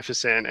just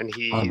magnificent, and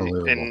he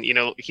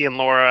and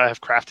Laura have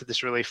crafted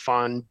this really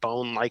fun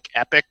bone-like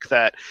epic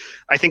that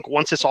I think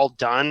once it's all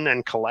done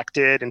and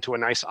collected into a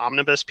nice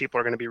omnibus, people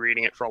are going to be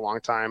reading it for a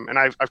long time. And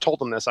I've told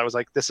them this. I was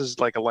like, this is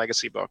like a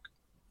legacy book.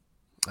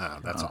 Oh,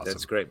 that's awesome.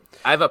 That's great.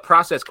 I have a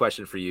process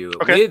question for you.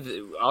 Okay.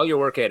 With all your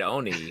work at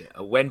Oni,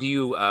 when do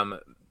you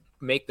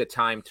make the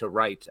time to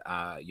write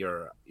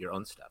your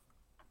own stuff?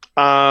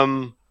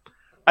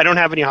 I don't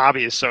have any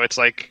hobbies, so it's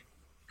like,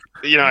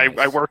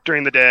 I work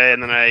during the day,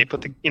 and then I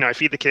put I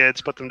feed the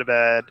kids, put them to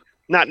bed.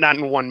 Not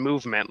in one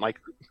movement, like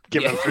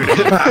give them food.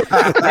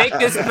 Make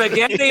this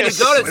spaghetti to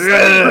go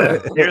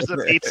to sleep. Here's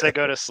the pizza,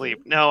 go to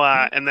sleep. No,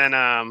 and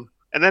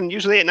then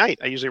usually at night.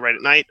 I usually write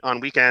at night on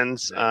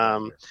weekends.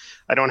 I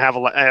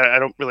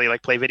don't really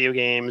like play video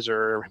games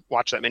or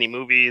watch that many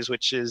movies,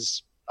 which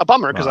is a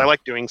bummer because I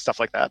like doing stuff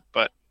like that.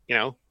 But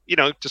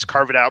just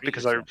carve it out,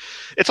 because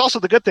it's also,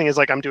 the good thing is,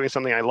 like, I'm doing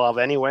something I love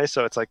anyway.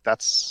 So it's like,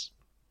 that's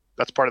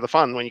part of the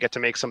fun when you get to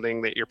make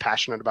something that you're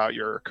passionate about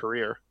your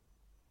career.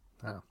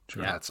 Oh,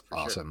 true. Yeah, that's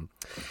awesome.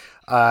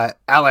 Sure.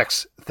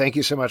 Alex, thank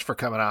you so much for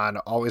coming on.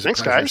 Always a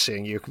pleasure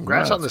seeing you.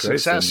 Congrats on the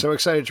success. So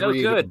excited to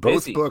read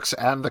both books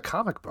and the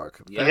comic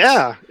book.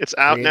 Yeah, it's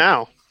out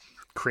now.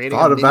 Creating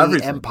a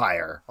mini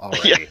empire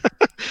already.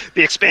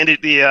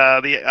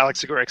 The Alex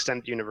Segura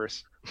extended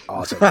universe.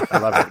 Awesome. I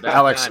love it.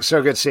 Alex,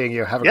 so good seeing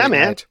you. Have a great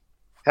night.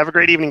 Have a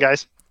great evening,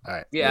 guys. All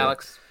right. Yeah,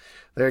 Alex.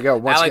 There you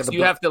go. Alex,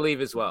 you have to leave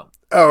as well.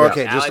 Oh,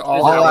 okay. Just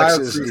all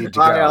Alexes need to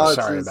go.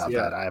 Sorry about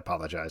that. I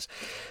apologize.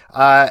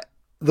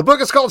 The book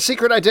is called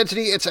Secret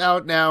Identity. It's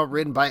out now,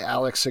 written by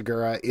Alex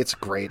Segura. It's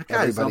great.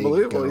 He's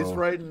unbelievable. He's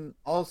writing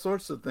all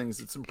sorts of things.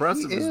 It's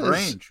impressive, his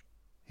range.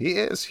 He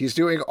is. He's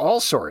doing all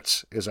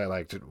sorts, what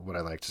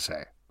I like to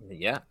say.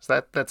 Yeah.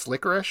 That's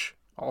licorice?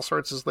 All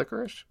sorts is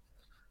licorice?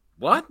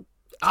 What?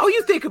 All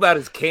you think about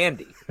is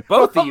candy.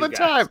 Both of you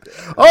guys.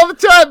 All the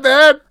time,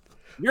 man.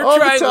 You're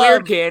trying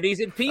weird candies,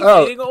 and Pete's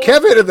eating old.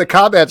 Kevin in the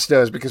comments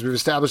knows, because we've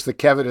established that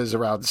Kevin is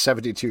around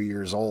 72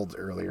 years old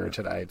earlier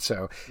tonight.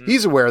 So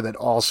he's aware that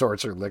all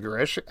sorts are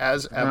licorice,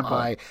 as am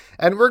I.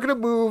 And we're going to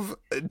move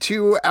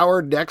to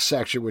our next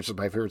section, which is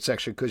my favorite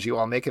section, because you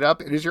all make it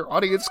up. It is your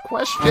audience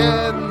question.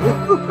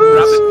 Dropping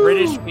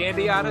British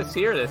candy on us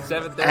here, the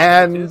 7th.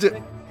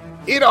 And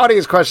in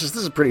audience questions,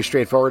 this is pretty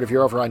straightforward. If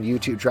you're over on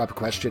YouTube, drop a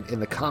question in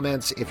the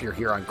comments. If you're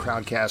here on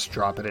Crowdcast,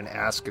 drop it and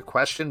ask a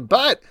question.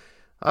 But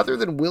other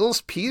than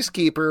Will's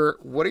Peacekeeper,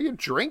 what are you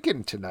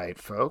drinking tonight,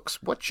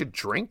 folks? What you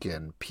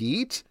drinking,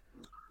 Pete?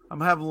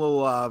 I'm having a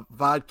little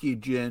vodka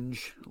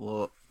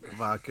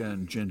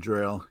and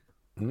ginger ale.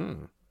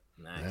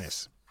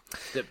 Nice.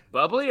 Is it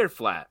bubbly or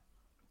flat?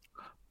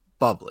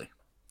 Bubbly.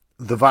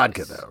 The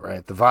vodka, though,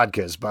 right? The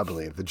vodka is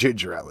bubbly. The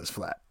ginger ale is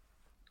flat.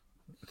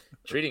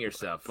 Treating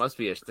yourself. Must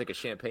be like a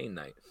champagne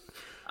night.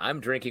 I'm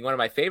drinking one of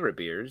my favorite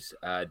beers,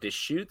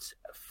 Deschutes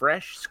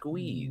Fresh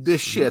Squeeze.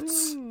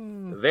 Deschutes.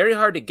 Very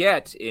hard to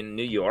get in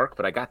New York,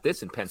 but I got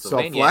this in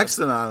Pennsylvania. So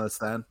flexing on us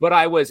then. But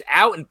I was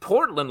out in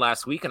Portland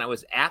last week, and I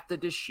was at the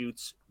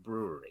Deschutes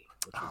Brewery,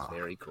 which is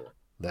very cool.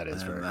 That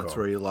is very cool. That's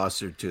where you lost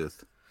your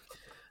tooth.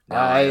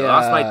 I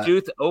lost my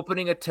tooth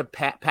opening a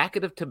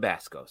packet of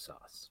Tabasco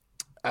sauce.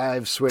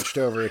 I've switched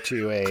over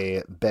to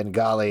a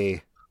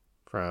Bengali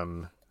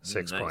from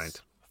Six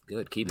Point.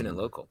 Good, keeping it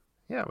local.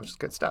 Yeah, which is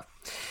good stuff.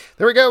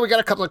 There we go. We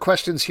got a couple of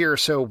questions here,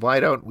 so why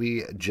don't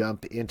we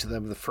jump into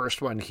them? The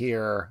first one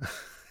here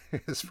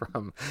is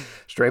from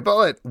Stray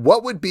Bullet.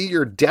 What would be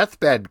your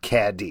deathbed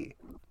candy?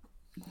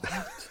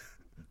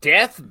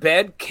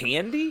 Deathbed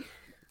candy?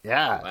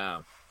 Yeah.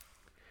 Wow.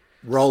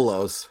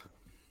 Rolos.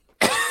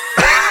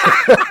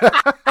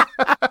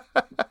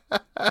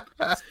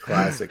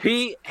 Classic.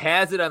 Pete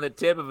has it on the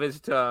tip of his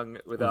tongue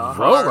with a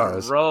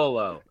hard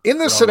Rolo. In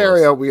this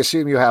scenario, we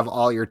assume you have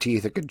all your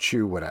teeth that can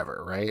chew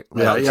whatever, right?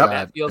 Yeah,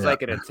 that feels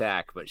like an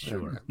attack, but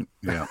sure.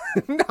 Yeah.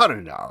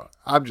 No.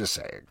 I'm just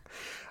saying.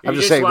 I'm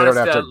just saying they don't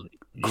have to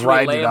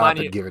grind it up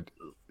and give it.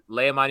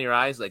 lay them on your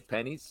eyes like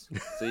pennies,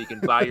 so you can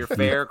buy your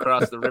fare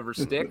across the river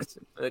Styx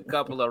with a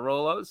couple of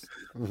Rolos.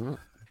 Mm-hmm.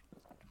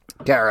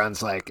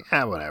 Garon's like,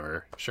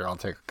 whatever. Sure, I'll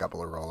take a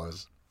couple of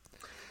Rolos.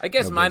 I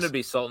guess mine would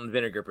be salt and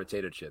vinegar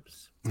potato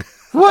chips.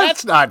 What?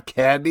 That's not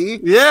candy.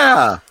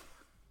 Yeah.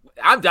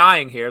 I'm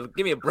dying here.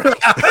 Give me a break.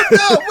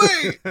 No,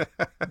 wait.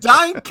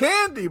 Dying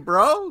candy,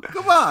 bro.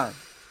 Come on.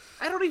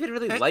 I don't even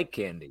really like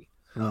candy.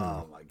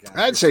 Oh my god!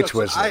 I'd say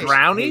Twizzlers.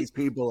 Brownies,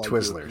 people like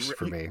Twizzlers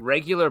for me.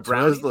 Regular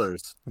brownies.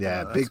 Twizzlers.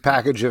 Yeah, big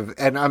package of,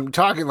 and I'm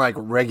talking like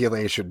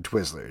regulation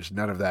Twizzlers.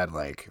 None of that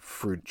like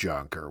fruit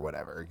junk or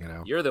whatever. You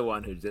know, you're the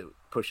one who's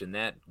pushing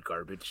that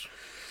garbage.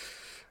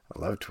 I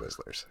love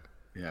Twizzlers.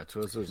 Yeah,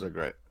 Twizzlers are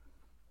great.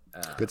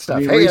 Good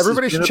stuff. Hey,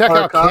 everybody should check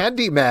out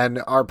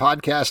Candyman, our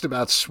podcast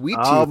about Sweet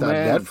Tooth on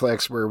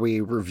Netflix, where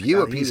we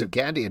review a piece of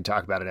candy and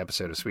talk about an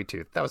episode of Sweet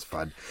Tooth. That was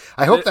fun.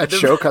 I hope that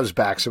show comes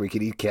back so we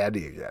can eat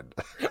candy again.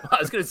 I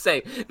was going to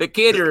say, the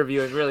candy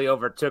reviewing really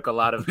overtook a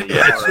lot of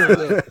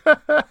the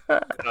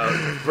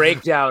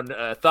breakdown,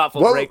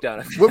 thoughtful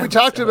breakdown. When we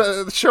talked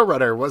about the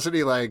showrunner, wasn't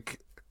he like...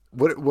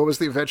 What was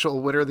the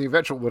eventual winner? The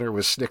eventual winner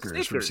was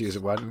Snickers from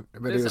season 1.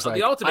 But he was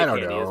like, I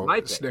don't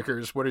know,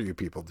 Snickers, what are you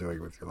people doing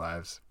with your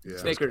lives? Yeah.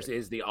 Snickers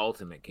is the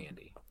ultimate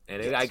candy.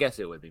 And I guess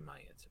it would be my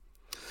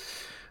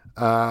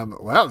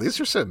answer. Wow,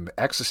 these are some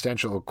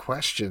existential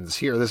questions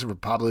here. This is from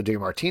Pablo De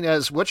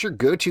Martinez. What's your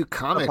go-to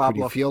comic when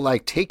you feel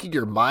like taking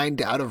your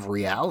mind out of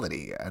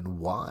reality, and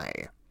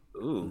why?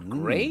 Ooh,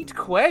 great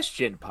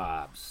question,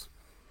 Pops.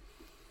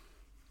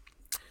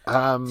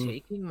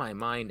 Taking my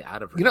mind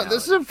out of reality. You know,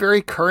 this is a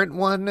very current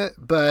one,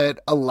 but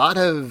a lot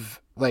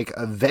of like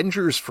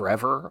Avengers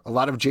Forever, a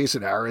lot of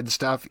Jason Aaron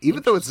stuff,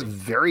 even though it's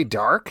very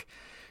dark,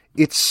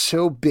 it's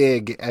so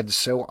big and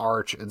so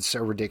arch and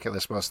so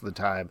ridiculous most of the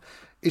time.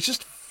 It's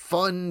just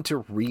fun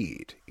to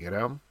read, you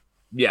know?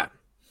 Yeah.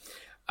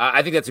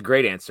 I think that's a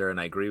great answer, and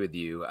I agree with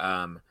you.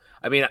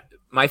 I mean,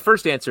 my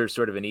first answer is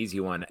sort of an easy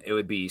one. It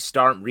would be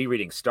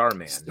rereading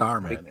Starman.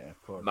 Starman, yeah,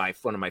 of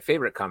course. One of my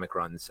favorite comic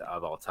runs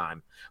of all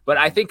time. But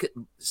I think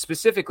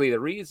specifically the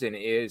reason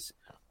is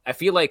I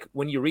feel like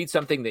when you read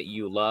something that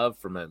you love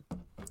from a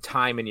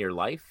time in your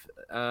life,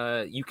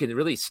 you can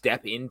really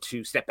step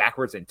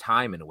backwards in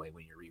time in a way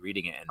when you're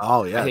rereading it. And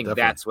I think definitely.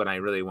 That's when I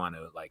really want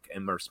to like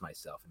immerse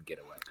myself and get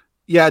away.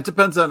 Yeah, it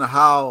depends on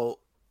how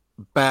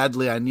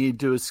badly I need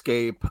to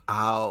escape,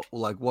 how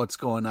like what's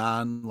going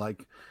on.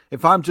 Like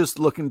if I'm just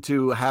looking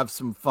to have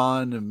some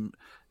fun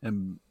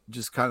and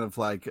just kind of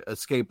like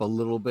escape a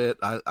little bit,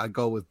 I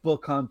go with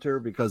Book Hunter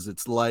because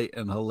it's light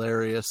and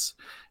hilarious.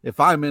 If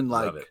I'm in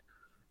like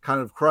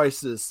kind of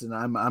crisis and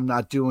I'm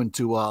not doing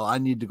too well, I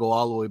need to go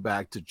all the way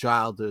back to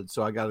childhood.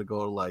 So I got to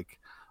go to like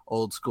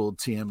old school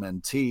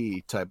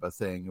TMNT type of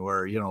thing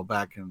where, you know,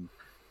 back in,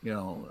 you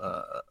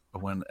know,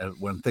 when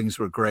things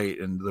were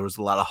great and there was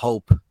a lot of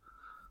hope.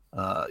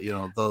 You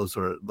know, those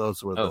were the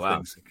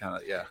things that kind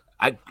of, yeah.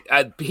 I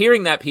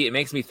hearing that, Pete, it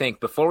makes me think,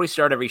 before we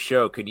start every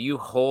show, could you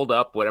hold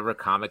up whatever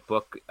comic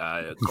book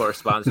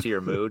corresponds to your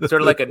mood?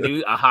 Sort of like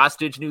a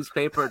hostage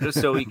newspaper, just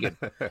so we can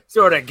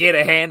sort of get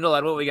a handle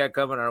on what we got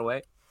coming our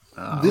way.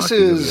 This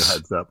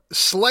is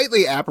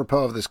slightly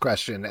apropos of this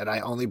question, and I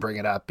only bring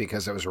it up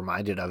because I was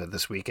reminded of it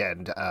this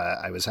weekend.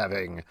 I was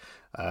having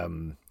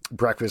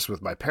breakfast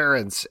with my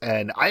parents,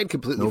 and I had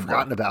completely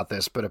forgotten about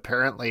this, but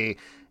apparently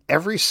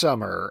every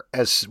summer,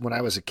 when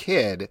I was a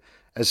kid,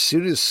 as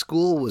soon as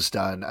school was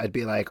done, I'd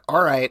be like,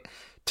 all right,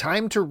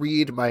 time to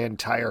read my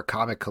entire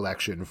comic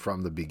collection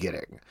from the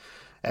beginning.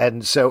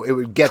 And so it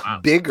would get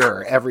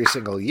bigger every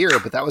single year,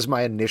 but that was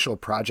my initial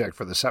project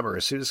for the summer.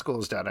 As soon as school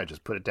was done, I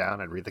just put it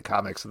down and read the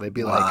comics, and they'd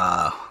be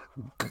like,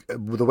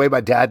 the way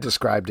my dad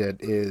described it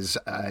is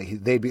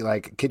they'd be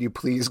like, can you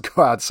please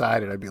go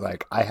outside? And I'd be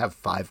like, I have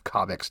 5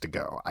 comics to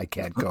go. I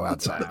can't go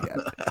outside yet.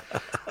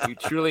 You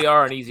truly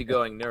are an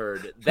eeasygoing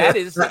nerd.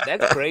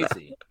 That's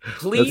crazy.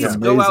 Please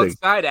go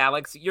outside,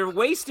 Alex. You're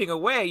wasting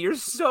away. You're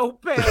so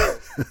pale.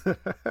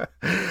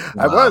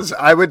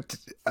 I would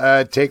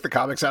take the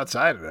comics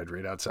outside and I'd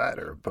read outside,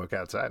 or a book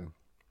outside.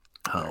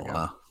 Oh,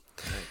 wow.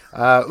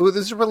 This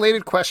is a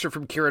related question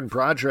from Kieran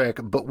Broderick,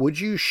 but would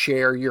you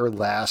share your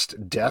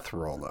last death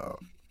Rolo?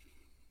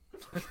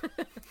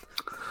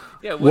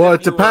 Yeah, well,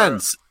 it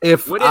depends.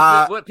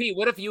 What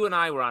if you and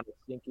I were on a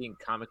sinking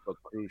comic book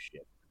cruise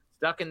ship,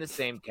 stuck in the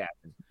same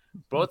cabin,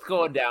 both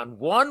going down,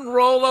 one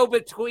Rolo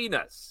between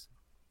us?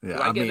 Yeah,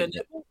 I'm eating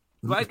it.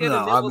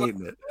 I'm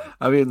eating it.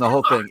 I'm eating the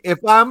whole thing. If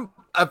I'm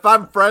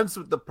friends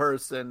with the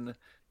person,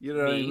 you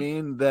know what I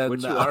mean? Then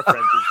which you are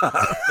friends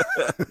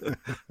with.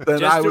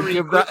 Then I would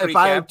give that. If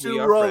I had 2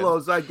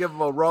 Rolos, I'd give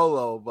them a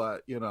Rolo.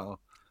 But you know,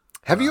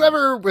 have you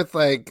ever, with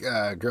like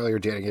a girl you're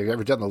dating, have you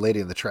ever done the Lady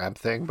and the Tramp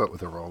thing, but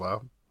with a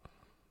Rolo?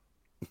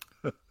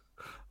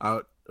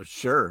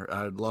 Sure,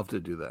 I'd love to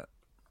do that.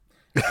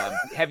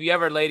 Have you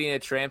ever Lady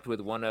and the Tramp with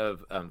one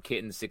of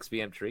Kitten's 6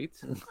 p.m.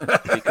 treats?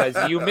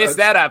 Because you missed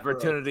that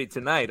opportunity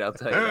tonight, I'll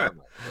tell you. I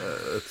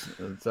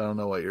don't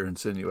know what you're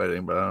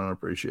insinuating, but I don't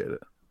appreciate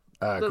it.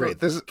 Great.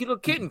 This is little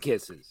kitten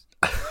kisses.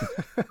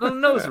 Little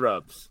nose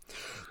rubs.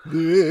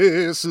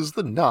 This is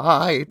the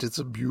night. It's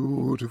a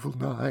beautiful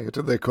night.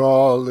 And they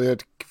call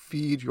it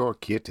Feed Your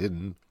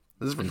Kitten.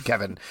 This is from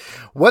Kevin.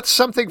 What's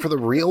something for the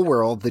real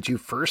world that you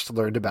first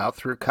learned about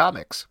through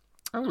comics?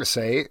 I'm going to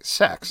say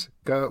sex.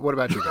 What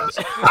about you guys?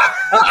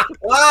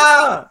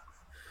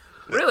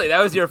 Really?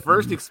 That was your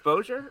first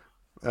exposure?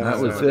 That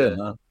was it,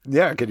 huh?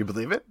 Yeah, can you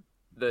believe it?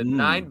 The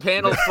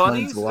 9-panel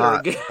funnies?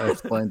 That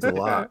explains a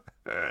lot.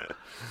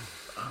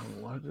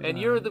 And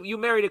you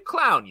married a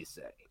clown, you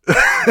say?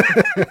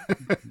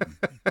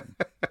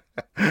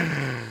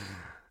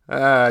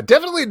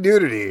 Definitely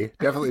nudity.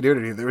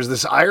 There was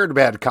this Iron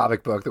Man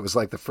comic book that was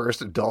like the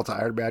first adult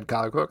Iron Man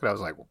comic book, and I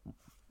was like,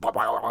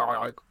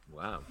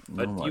 wow.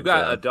 But you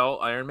got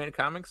adult Iron Man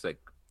comics, like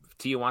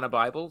Tijuana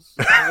Bibles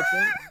kind of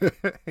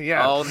thing?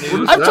 Yeah. All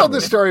new. I've told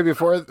this story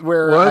before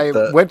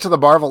where went to the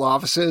Marvel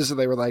offices and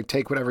they were like,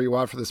 take whatever you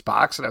want for this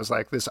box. And I was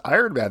like, this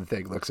Iron Man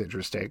thing looks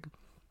interesting.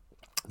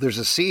 There's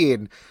a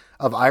scene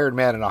of Iron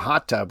Man in a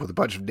hot tub with a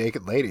bunch of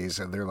naked ladies,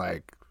 and they're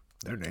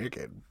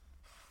naked.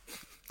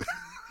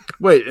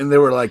 Wait, and they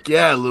were like,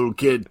 yeah, little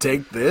kid,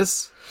 take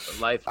this?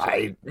 Life.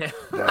 They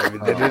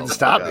didn't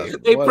stop me.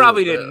 They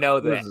probably didn't know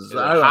that.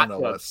 Hot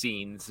tub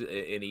scenes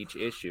in each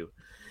issue.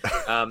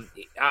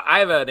 I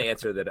have an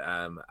answer that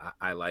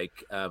I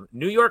like.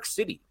 New York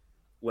City.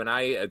 When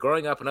I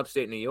growing up in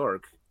upstate New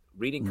York,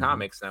 reading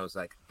comics, and I was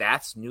like,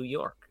 "That's New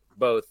York."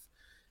 Both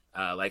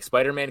like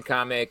Spider-Man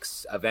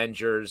comics,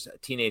 Avengers,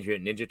 Teenage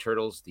Mutant Ninja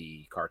Turtles,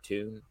 the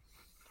cartoon.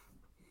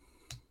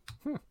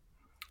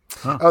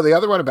 Huh. Oh, the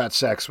other one about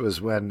sex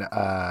was when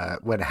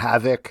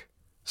Havoc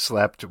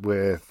slept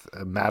with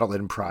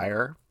Madeline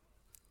Pryor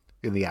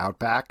in the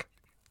Outback.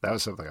 That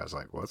was something I was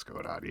like, "What's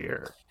going on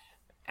here?"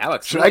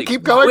 Alex, should I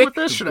keep going with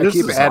this? Should I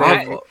keep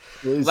adding?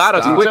 A lot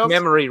of quick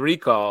memory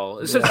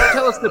recall. So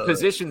tell us the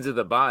positions of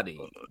the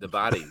bodies.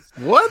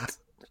 What?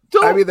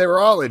 I mean, they were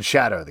all in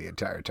shadow the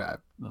entire time.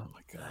 Oh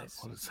my God!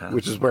 What is happening?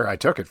 Which is where I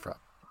took it from.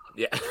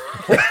 Yeah.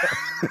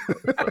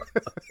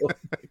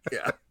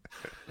 Yeah.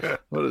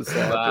 What is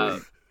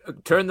happening?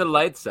 Turn the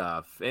lights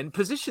off and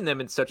position them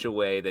in such a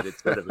way that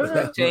it's sort of a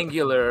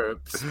rectangular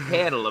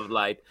panel of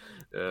light.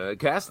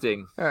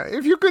 Casting.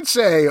 If you could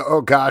say,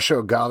 oh gosh,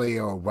 oh golly,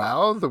 oh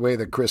wow, the way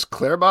that Chris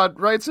Claremont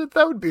writes it,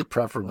 that would be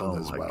preferable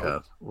as well.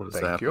 God. What is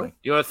Thank happening?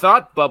 you. Your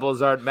thought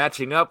bubbles aren't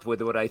matching up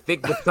with what I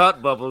think the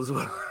thought bubbles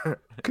were.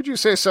 Could you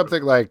say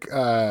something like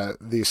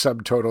the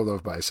subtotal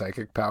of my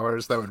psychic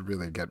powers? That would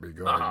really get me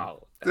going.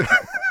 Oh.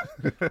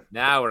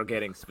 Now we're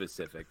getting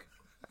specific.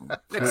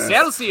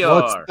 Excelsior!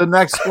 What's the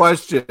next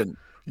question?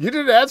 You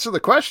didn't answer the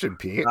question,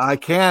 Pete. I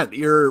can't.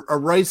 You're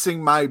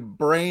erasing my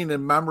brain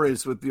and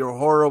memories with your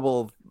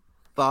horrible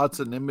thoughts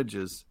and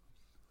images.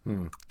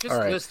 Just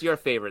list your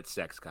favorite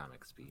sex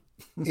comics, Pete.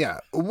 Yeah.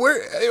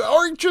 Where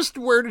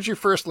did you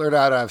first learn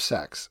how to have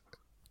sex?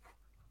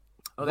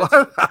 Oh,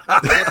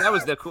 that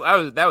was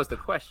the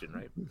question,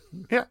 right?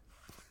 Yeah.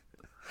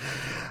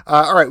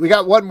 All right, we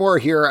got one more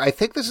here. I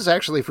think this is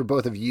actually for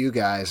both of you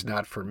guys,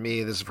 not for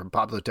me. This is from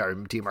Pablo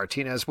D.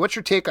 Martinez. What's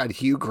your take on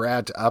Hugh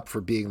Grant up for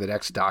being the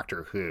next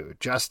Doctor Who?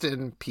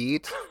 Justin,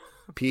 Pete,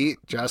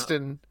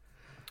 Justin?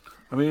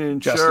 I mean,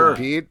 Justin, sure.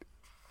 Pete?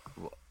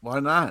 Why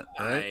not?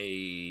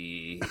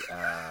 Right?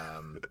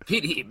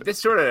 Pete,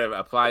 this sort of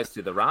applies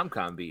to the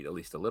rom-com beat at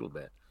least a little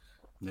bit.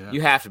 Yeah.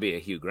 You have to be a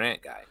Hugh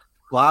Grant guy.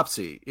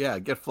 Flopsy. Yeah,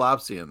 get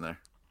Flopsy in there.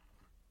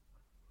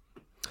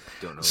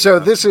 So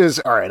this is,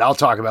 all right, I'll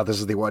talk about this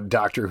as the one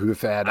Doctor Who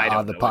fan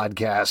on the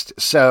podcast.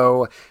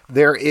 So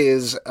there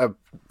is a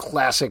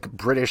classic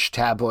British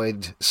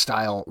tabloid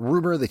style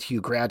rumor that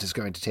Hugh Grant is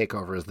going to take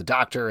over as the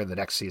Doctor in the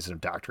next season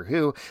of Doctor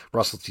Who.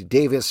 Russell T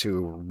Davies,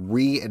 who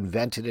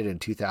reinvented it in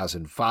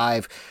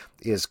 2005,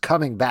 is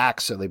coming back,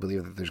 so they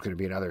believe that there's going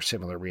to be another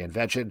similar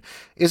reinvention.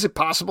 Is it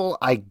possible?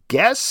 I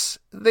guess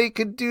they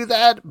could do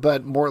that,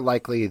 but more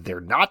likely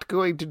they're not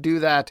going to do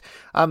that.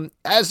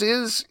 As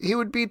is, he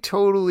would be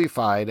totally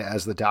fine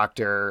as the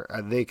Doctor.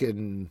 They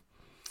can...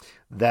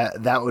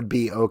 That would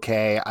be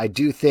okay. I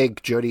do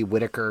think Jodie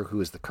Whittaker, who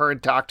is the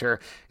current Doctor,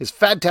 is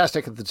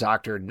fantastic at the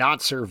Doctor,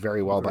 not served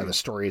very well by the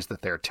stories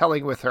that they're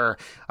telling with her.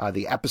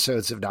 The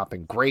episodes have not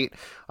been great.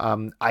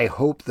 I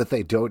hope that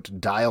they don't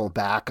dial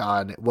back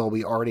on, well,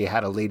 we already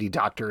had a lady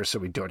Doctor, so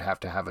we don't have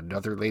to have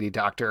another lady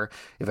Doctor.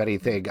 If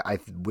anything, I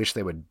wish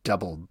they would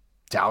double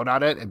down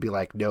on it and be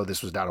like, no,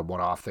 this was not a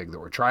one-off thing that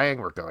we're trying.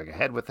 We're going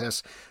ahead with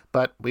this,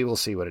 but we will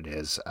see what it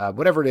is.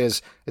 Whatever it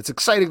is, it's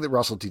exciting that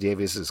Russell T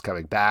Davies is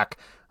coming back.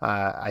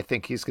 I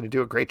think he's going to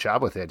do a great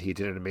job with it. He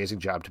did an amazing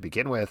job to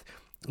begin with.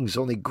 He's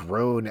only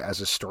grown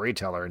as a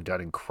storyteller and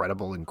done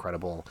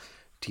incredible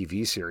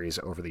TV series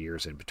over the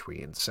years in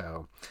between.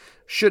 So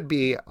should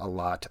be a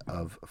lot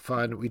of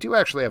fun. We do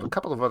actually have a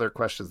couple of other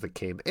questions that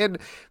came in.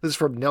 This is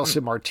from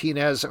Nelson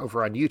Martinez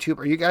over on YouTube.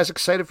 Are you guys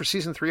excited for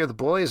season 3 of The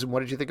Boys? And what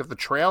did you think of the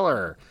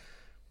trailer?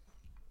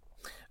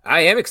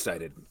 I am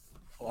excited.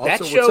 Also,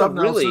 that show what's up,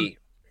 really... Nelson?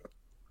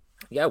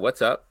 Yeah,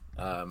 what's up?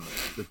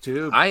 The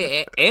Tube.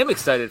 I am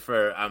excited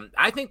for...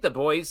 I think The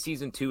Boys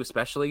season 2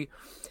 especially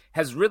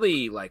has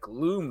really like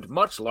loomed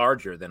much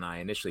larger than I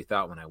initially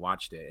thought when I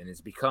watched it, and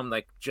it's become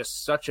like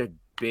just such a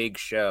big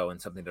show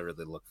and something to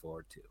really look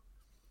forward to.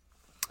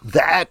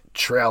 That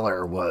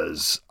trailer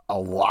was a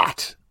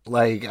lot.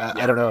 Like,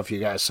 I don't know if you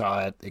guys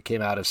saw it. It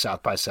came out of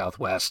South by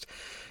Southwest.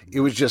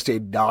 It was just a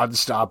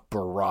nonstop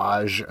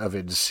barrage of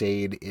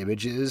insane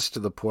images to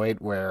the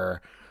point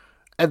where,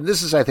 and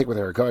this is, I think, what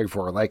they were going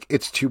for, like,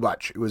 it's too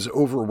much. It was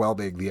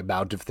overwhelming, the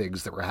amount of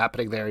things that were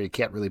happening there. You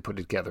can't really put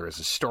it together as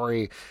a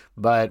story.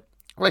 But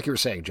like you were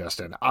saying,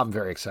 Justin, I'm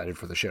very excited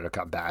for the show to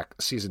come back.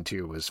 Season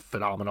 2 was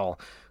phenomenal.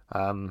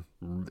 And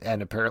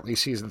apparently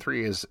Season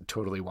 3 is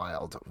totally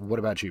wild. What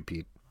about you,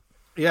 Pete?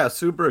 Yeah,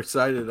 super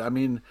excited. I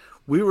mean,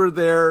 we were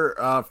there,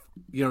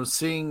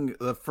 seeing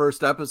the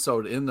first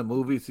episode in the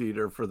movie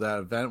theater for that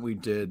event we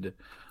did.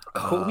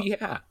 Oh,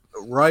 yeah.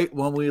 Right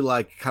when we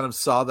like kind of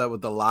saw that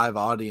with the live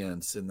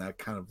audience and that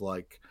kind of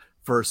like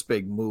first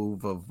big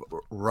move of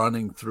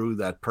running through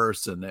that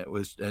person. It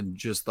was, and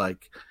just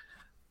like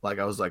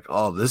I was like,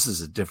 oh, this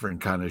is a different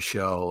kind of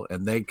show.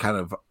 And they kind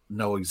of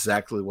know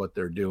exactly what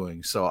they're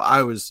doing. So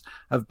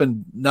I've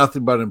been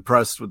nothing but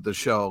impressed with the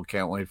show.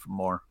 Can't wait for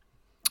more.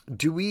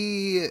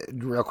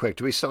 Real quick,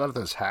 do we still have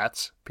those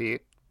hats,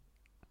 Pete?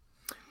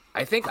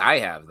 I think I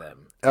have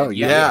them. Oh,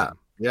 yeah.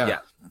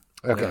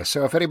 Okay,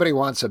 so if anybody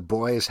wants a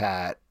boy's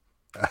hat,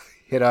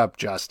 hit up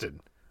Justin.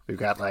 We've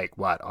got like,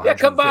 what, 150? Yeah,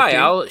 come by.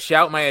 I'll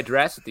shout my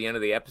address at the end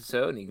of the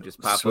episode, and you can just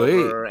pop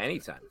over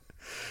anytime.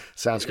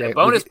 Sounds great.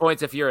 Bonus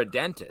points if you're a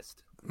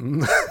dentist.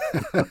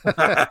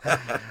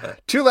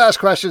 2 last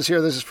questions here.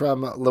 This is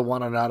from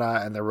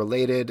Lawananana, and they're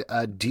related.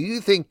 Do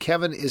you think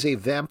Kevin is a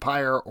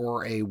vampire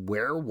or a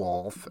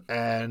werewolf?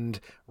 And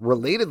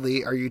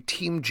relatedly, are you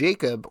Team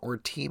Jacob or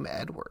Team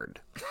Edward?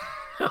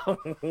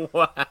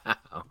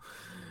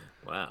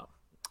 Wow.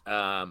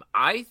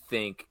 I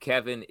think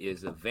Kevin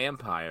is a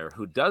vampire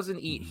who doesn't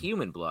eat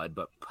human blood,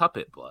 but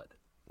puppet blood.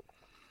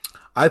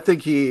 I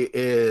think he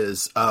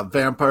is a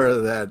vampire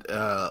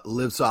that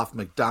lives off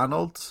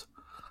McDonald's.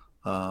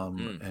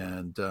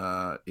 And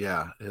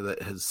that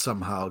has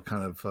somehow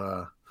kind of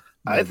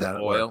I think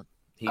oil.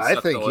 I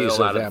think he's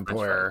a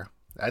vampire.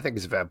 I think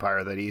he's a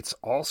vampire that eats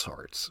all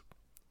sorts,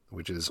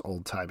 which is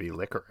old-timey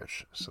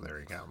licorice. So there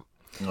you go.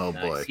 Oh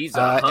boy. He's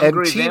a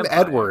hungry and Team vampire.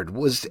 Edward,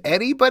 was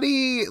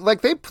anybody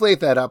like, they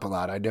played that up a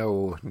lot? I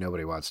know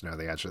nobody wants to know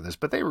the answer to this,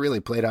 but they really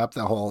played up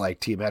the whole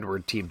like Team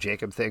Edward, Team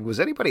Jacob thing. Was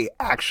anybody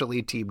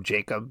actually Team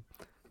Jacob?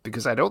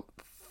 Because I don't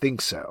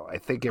think so. I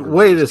think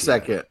wait a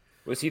second.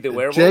 Was he the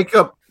werewolf?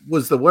 Jacob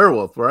was the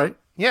werewolf, right?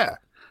 Yeah.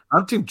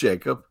 I'm Team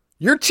Jacob.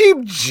 You're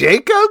Team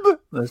Jacob?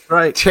 That's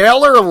right.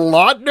 Taylor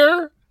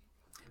Lautner?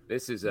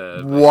 This is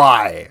a...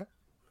 Why?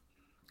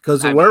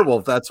 Because a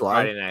werewolf, that's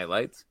why. Friday Night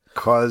Lights?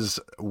 Because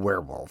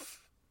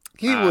werewolf.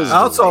 He was...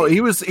 Also,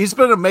 he's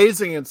been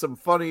amazing in some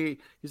funny...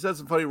 He's had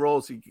some funny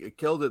roles. He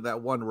killed it in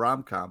that one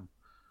rom-com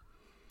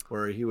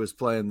where he was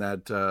playing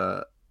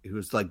that... he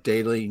was like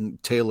dating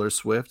Taylor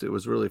Swift. It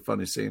was a really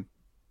funny scene.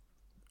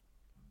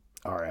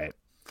 All right.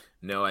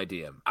 No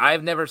idea.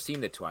 I've never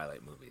seen the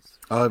Twilight movies.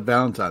 Oh,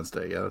 Valentine's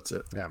Day. Yeah, that's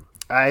it. Yeah.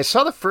 I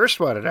saw the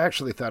first one and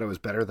actually thought it was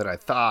better than I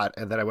thought.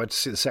 And then I went to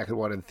see the second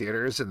one in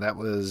theaters, and that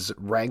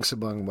ranks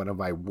among one of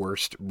my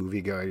worst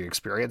movie-going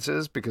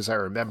experiences, because I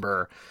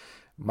remember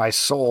my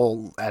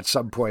soul at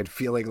some point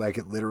feeling like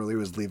it literally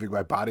was leaving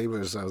my body. I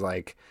was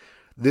like,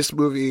 this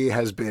movie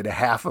has been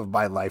half of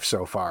my life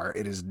so far.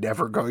 It is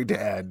never going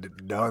to end.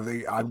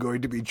 I'm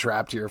going to be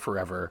trapped here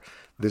forever.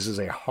 This is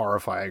a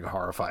horrifying,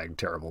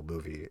 terrible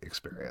movie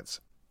experience.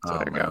 So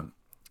there you go.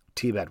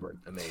 Team Edward.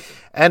 Amazing.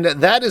 And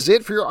that is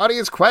it for your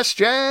audience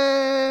questions.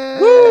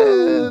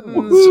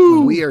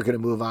 Woo! We are going to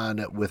move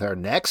on with our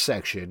next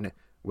section,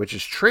 which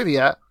is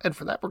trivia. And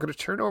for that, we're going to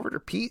turn over to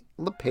Pete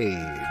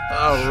LePage.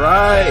 All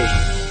right.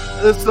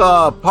 This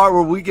part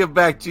where we give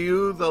back to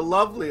you, the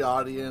lovely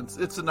audience.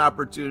 It's an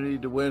opportunity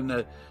to win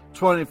a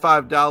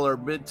 $25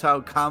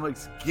 Midtown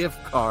Comics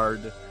gift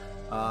card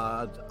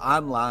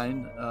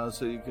online,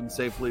 so you can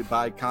safely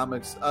buy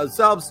comics.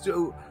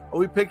 Zelbs, are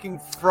we picking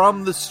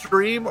from the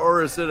stream,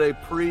 or is it a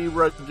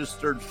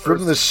pre-registered person?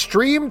 From the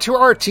stream to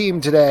our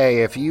team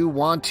today. If you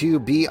want to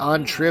be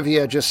on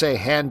trivia, just say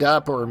hand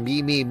up or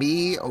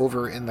me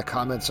over in the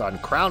comments on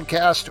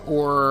Crowdcast,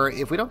 or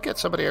if we don't get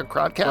somebody on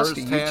Crowdcast,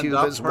 to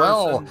YouTube as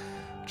well,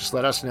 just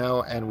let us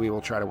know and we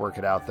will try to work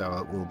it out, though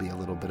it will be a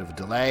little bit of a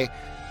delay.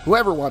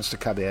 Whoever wants to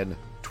come in,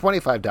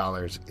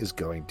 $25 is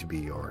going to be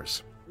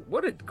yours.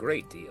 What a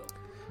great deal.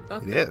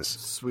 It is.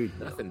 Sweet.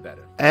 Nothing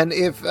better. And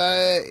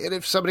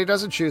if somebody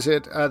doesn't choose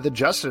it, then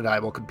Justin and I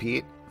will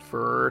compete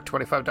for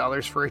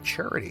 $25 for a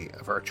charity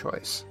of our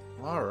choice.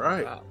 All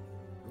right. Wow.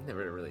 We've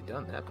never really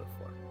done that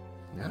before.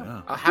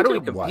 Yeah. How do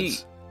we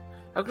compete?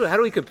 How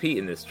do we compete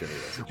in this trivia?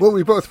 Well,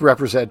 we both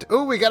represent...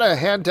 Oh, we got a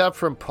hand up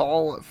from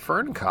Paul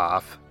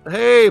Fernkoff.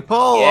 Hey,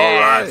 Paul.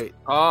 Yes.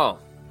 All right. Oh.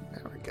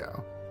 There we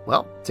go.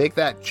 Well, take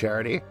that,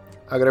 charity.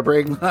 I'm going to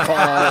bring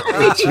Paul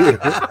into you.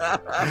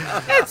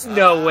 That's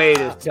no way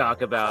to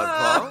talk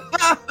about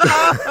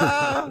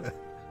Paul.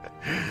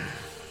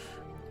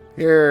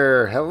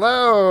 Here,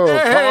 hello,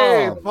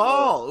 hey,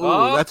 Paul.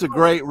 Ooh, that's a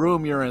great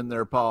room you're in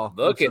there, Paul.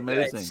 Look that's at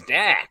amazing. that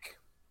stack.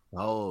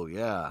 Oh,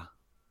 yeah.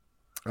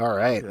 All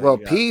right. Well,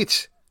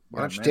 Pete, why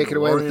don't you take it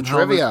away with the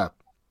trivia?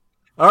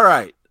 All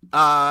right.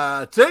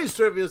 Today's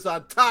trivia is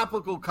on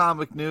topical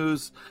comic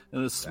news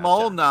and a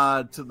small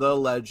nod to the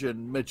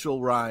legend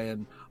Mitchell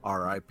Ryan,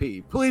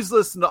 R.I.P. Please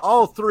listen to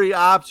all three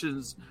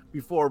options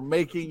before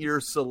making your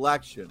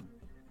selection.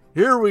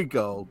 Here we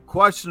go.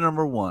 Question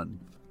number 1.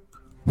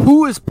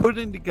 Who is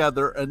putting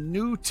together a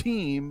new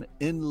team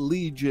in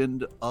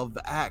Legion of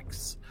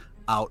X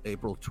out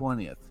April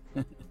 20th?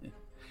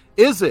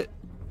 Is it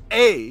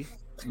A,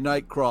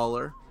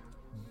 Nightcrawler,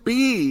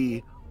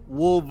 B,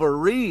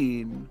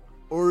 Wolverine,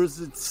 or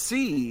is it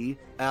C,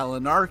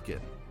 Alan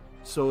Arkin?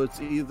 So it's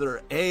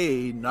either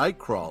A,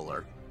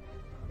 Nightcrawler,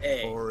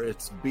 or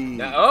it's B.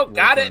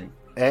 Got it.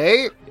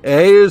 A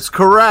is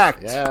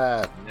correct.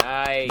 Yeah.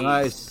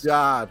 Nice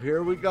job.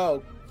 Here we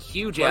go.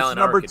 Huge Question Alan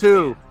number Arkin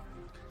 2. fan.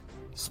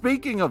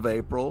 Speaking of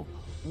April,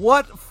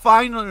 what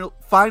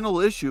final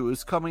issue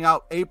is coming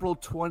out April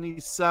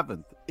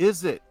 27th?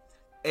 Is it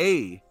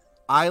A,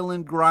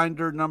 Island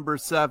Grinder number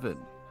 7,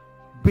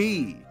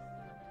 B,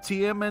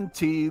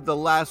 TMNT The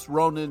Last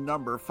Ronin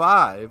number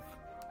 5,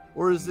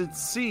 or is it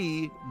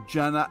C,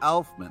 Jenna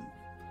Elfman?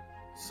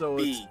 So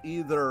B. it's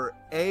either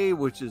A,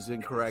 which is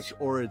incorrect,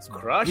 or it's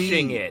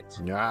Crushing B. it.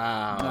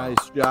 Wow.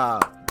 Nice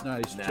job.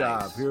 Nice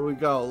job. Here we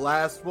go.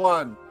 Last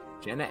one.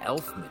 Jenna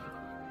Elfman.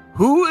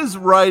 Who is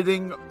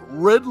writing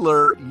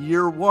Riddler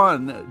Year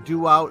 1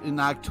 due out in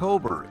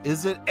October?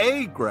 Is it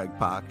A, Greg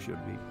Pak should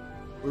be?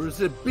 Or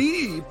is it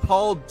B,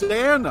 Paul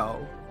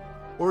Dano?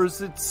 Or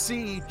is it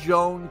C,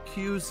 Joan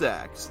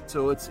Cusack?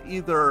 So it's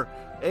either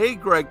A,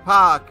 Greg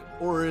Pak,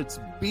 or it's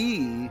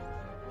B,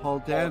 Paul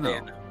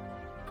Dano.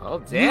 Paul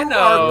Dano. You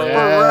are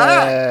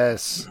correct.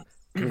 Yes.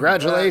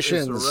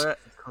 Congratulations.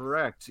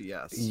 Correct,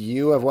 yes.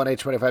 You have won a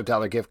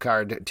 $25 gift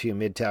card to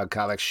Midtown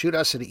Comics. Shoot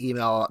us an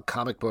email,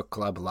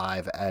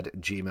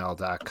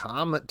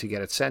 comicbookclublive@gmail.com, to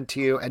get it sent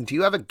to you. And do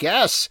you have a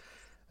guess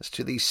as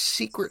to the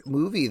secret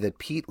movie that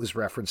Pete was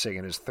referencing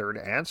in his third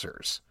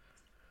answers?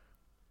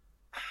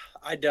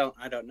 I don't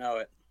know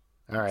it.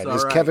 All right.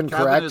 Is Kevin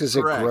correct? Is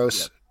it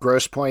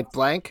Gross Point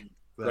Blank?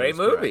 Great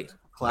movie.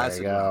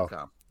 Classic. There you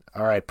go.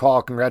 All right,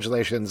 Paul,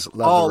 congratulations.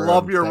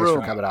 Love your Thanks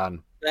room. for coming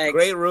on. Thanks.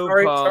 Great room,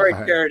 Paul. Sorry,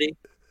 Charity.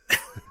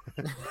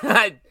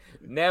 I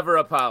never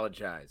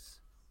apologize.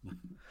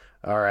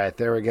 All right,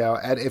 there we go.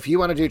 And if you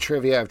want to do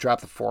trivia, I've dropped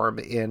the form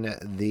in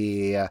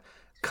the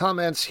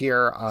comments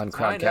here on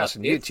Crowdcast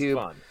and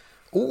YouTube.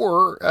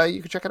 Or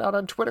you can check it out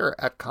on Twitter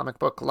at Comic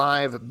Book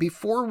Live.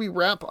 Before we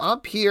wrap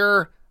up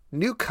here,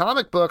 new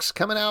comic books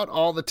coming out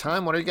all the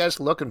time. What are you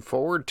guys looking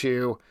forward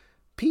to?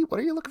 Pete,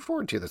 what are you looking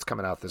forward to that's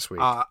coming out this week?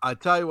 I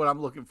tell you what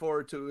I'm looking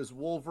forward to is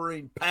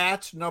Wolverine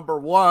patch number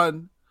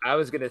 1. I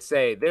was going to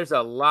say, there's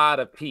a lot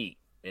of Pete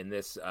in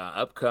this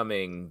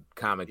upcoming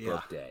comic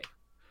book day.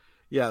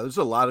 Yeah, there's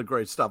a lot of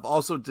great stuff.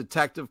 Also,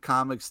 Detective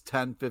Comics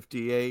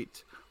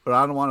 1058, but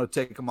I don't want to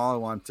take them all. I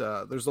want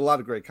there's a lot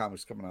of great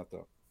comics coming out,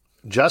 though.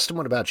 Justin,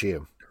 what about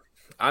you?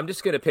 I'm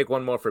just going to pick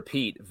one more for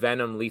Pete.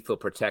 Venom Lethal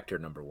Protector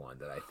number 1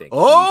 that I think.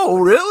 Oh,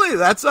 really?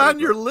 That's on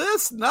your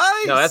list?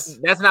 Nice. No,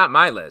 that's not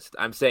my list.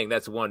 I'm saying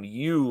that's one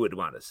you would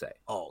want to say.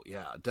 Oh,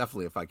 yeah,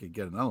 definitely if I could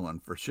get another one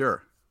for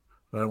sure.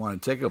 But I don't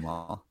want to take them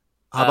all.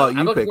 How about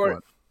you pick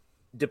one?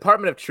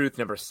 Department of Truth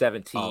number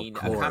 17, a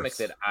comic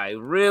that I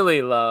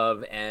really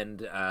love,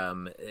 and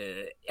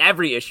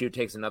every issue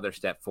takes another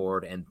step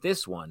forward, and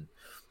this one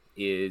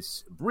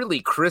is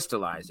really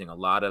crystallizing a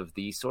lot of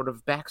the sort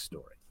of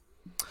backstory.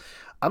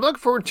 I'm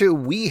looking forward to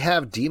We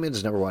Have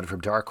Demons number 1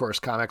 from Dark Horse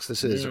Comics.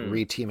 This is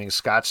reteaming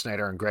Scott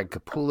Snyder and Greg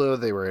Capullo.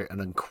 They were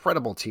an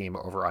incredible team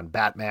over on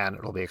Batman.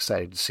 It'll be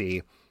exciting to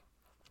see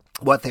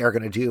what they are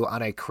going to do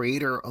on a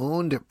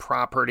creator-owned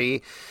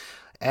property.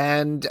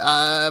 And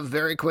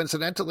very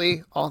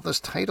coincidentally, all those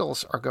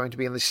titles are going to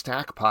be in the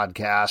Stack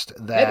podcast.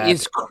 That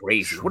is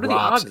crazy. What are the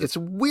odds? It's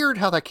weird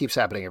how that keeps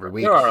happening every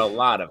week. There are a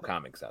lot of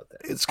comics out there.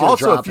 It's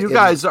also, if you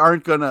guys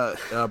aren't going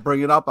to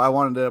bring it up, I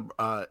wanted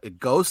to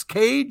Ghost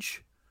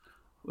Cage.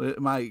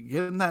 Am I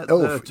getting that?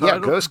 Yeah,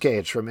 Ghost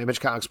Cage from Image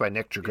Comics by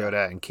Nick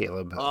Dragotta and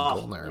Caleb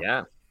Goldner.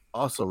 Yeah.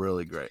 Also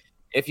really great.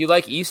 If you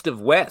like East of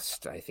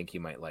West, I think you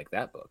might like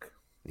that book.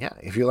 Yeah,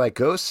 if you like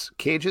Ghost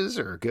Cages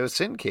or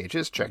Ghosts in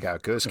Cages, check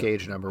out Ghost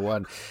Cage number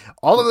 1.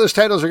 All of those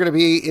titles are going to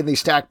be in the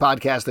Stack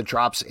podcast that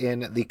drops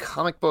in the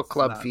Comic Book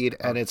Club feed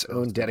and its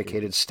own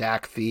dedicated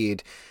Stack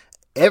feed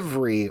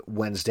every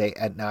Wednesday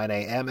at 9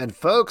 a.m. And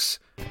folks,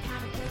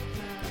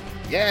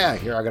 yeah,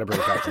 here I'm going to bring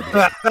it back to me.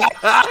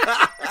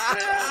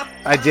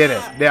 I did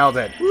it. Nailed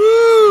it.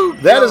 Woo!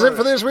 That is it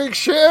for this week's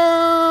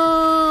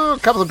show. A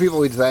couple of people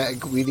we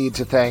need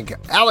to thank.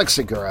 Alex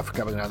Segura for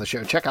coming on the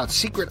show. Check out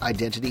Secret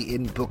Identity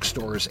in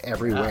bookstores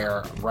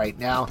everywhere right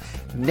now.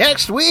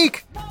 Next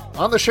week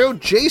on the show,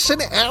 Jason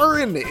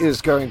Aaron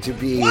is going to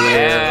be here.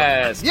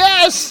 Yes.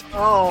 Yes!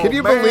 Oh, Can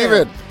you man. believe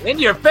it? In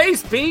your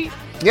face, Pete.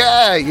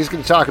 Yeah, he's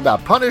going to talk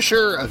about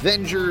Punisher,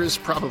 Avengers,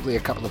 probably a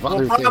couple of other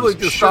things. We'll probably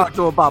just talk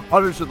to him about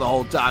Punisher the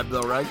whole time,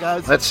 though, right,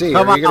 guys? Let's see.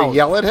 Are you going to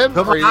yell at him?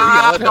 Come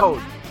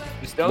on.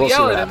 Just don't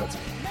yell at him.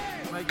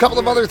 A couple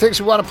of other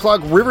things we want to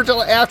plug.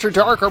 Riverdale After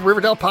Dark, our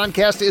Riverdale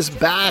podcast, is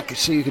back,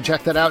 so you can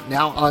check that out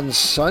now on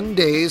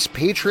Sundays.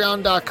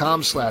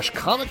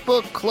 Patreon.com/Comic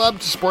Book Club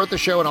to support the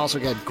show and also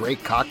get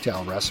great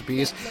cocktail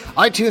recipes.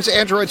 iTunes,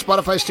 Android,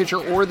 Spotify, Stitcher,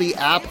 or the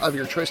app of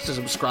your choice to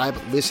subscribe,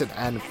 listen,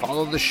 and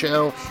follow the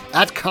show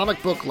at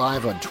Comic Book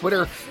Live on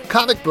Twitter,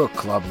 Comic Book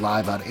Club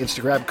Live on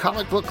Instagram,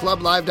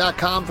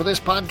 comicbookclublive.com for this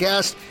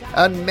podcast,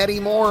 and many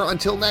more.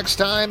 Until next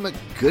time,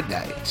 good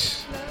night.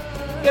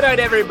 Good night,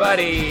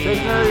 everybody. Take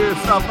care of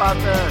yourself out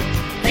there.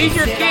 Feed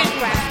your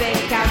kids.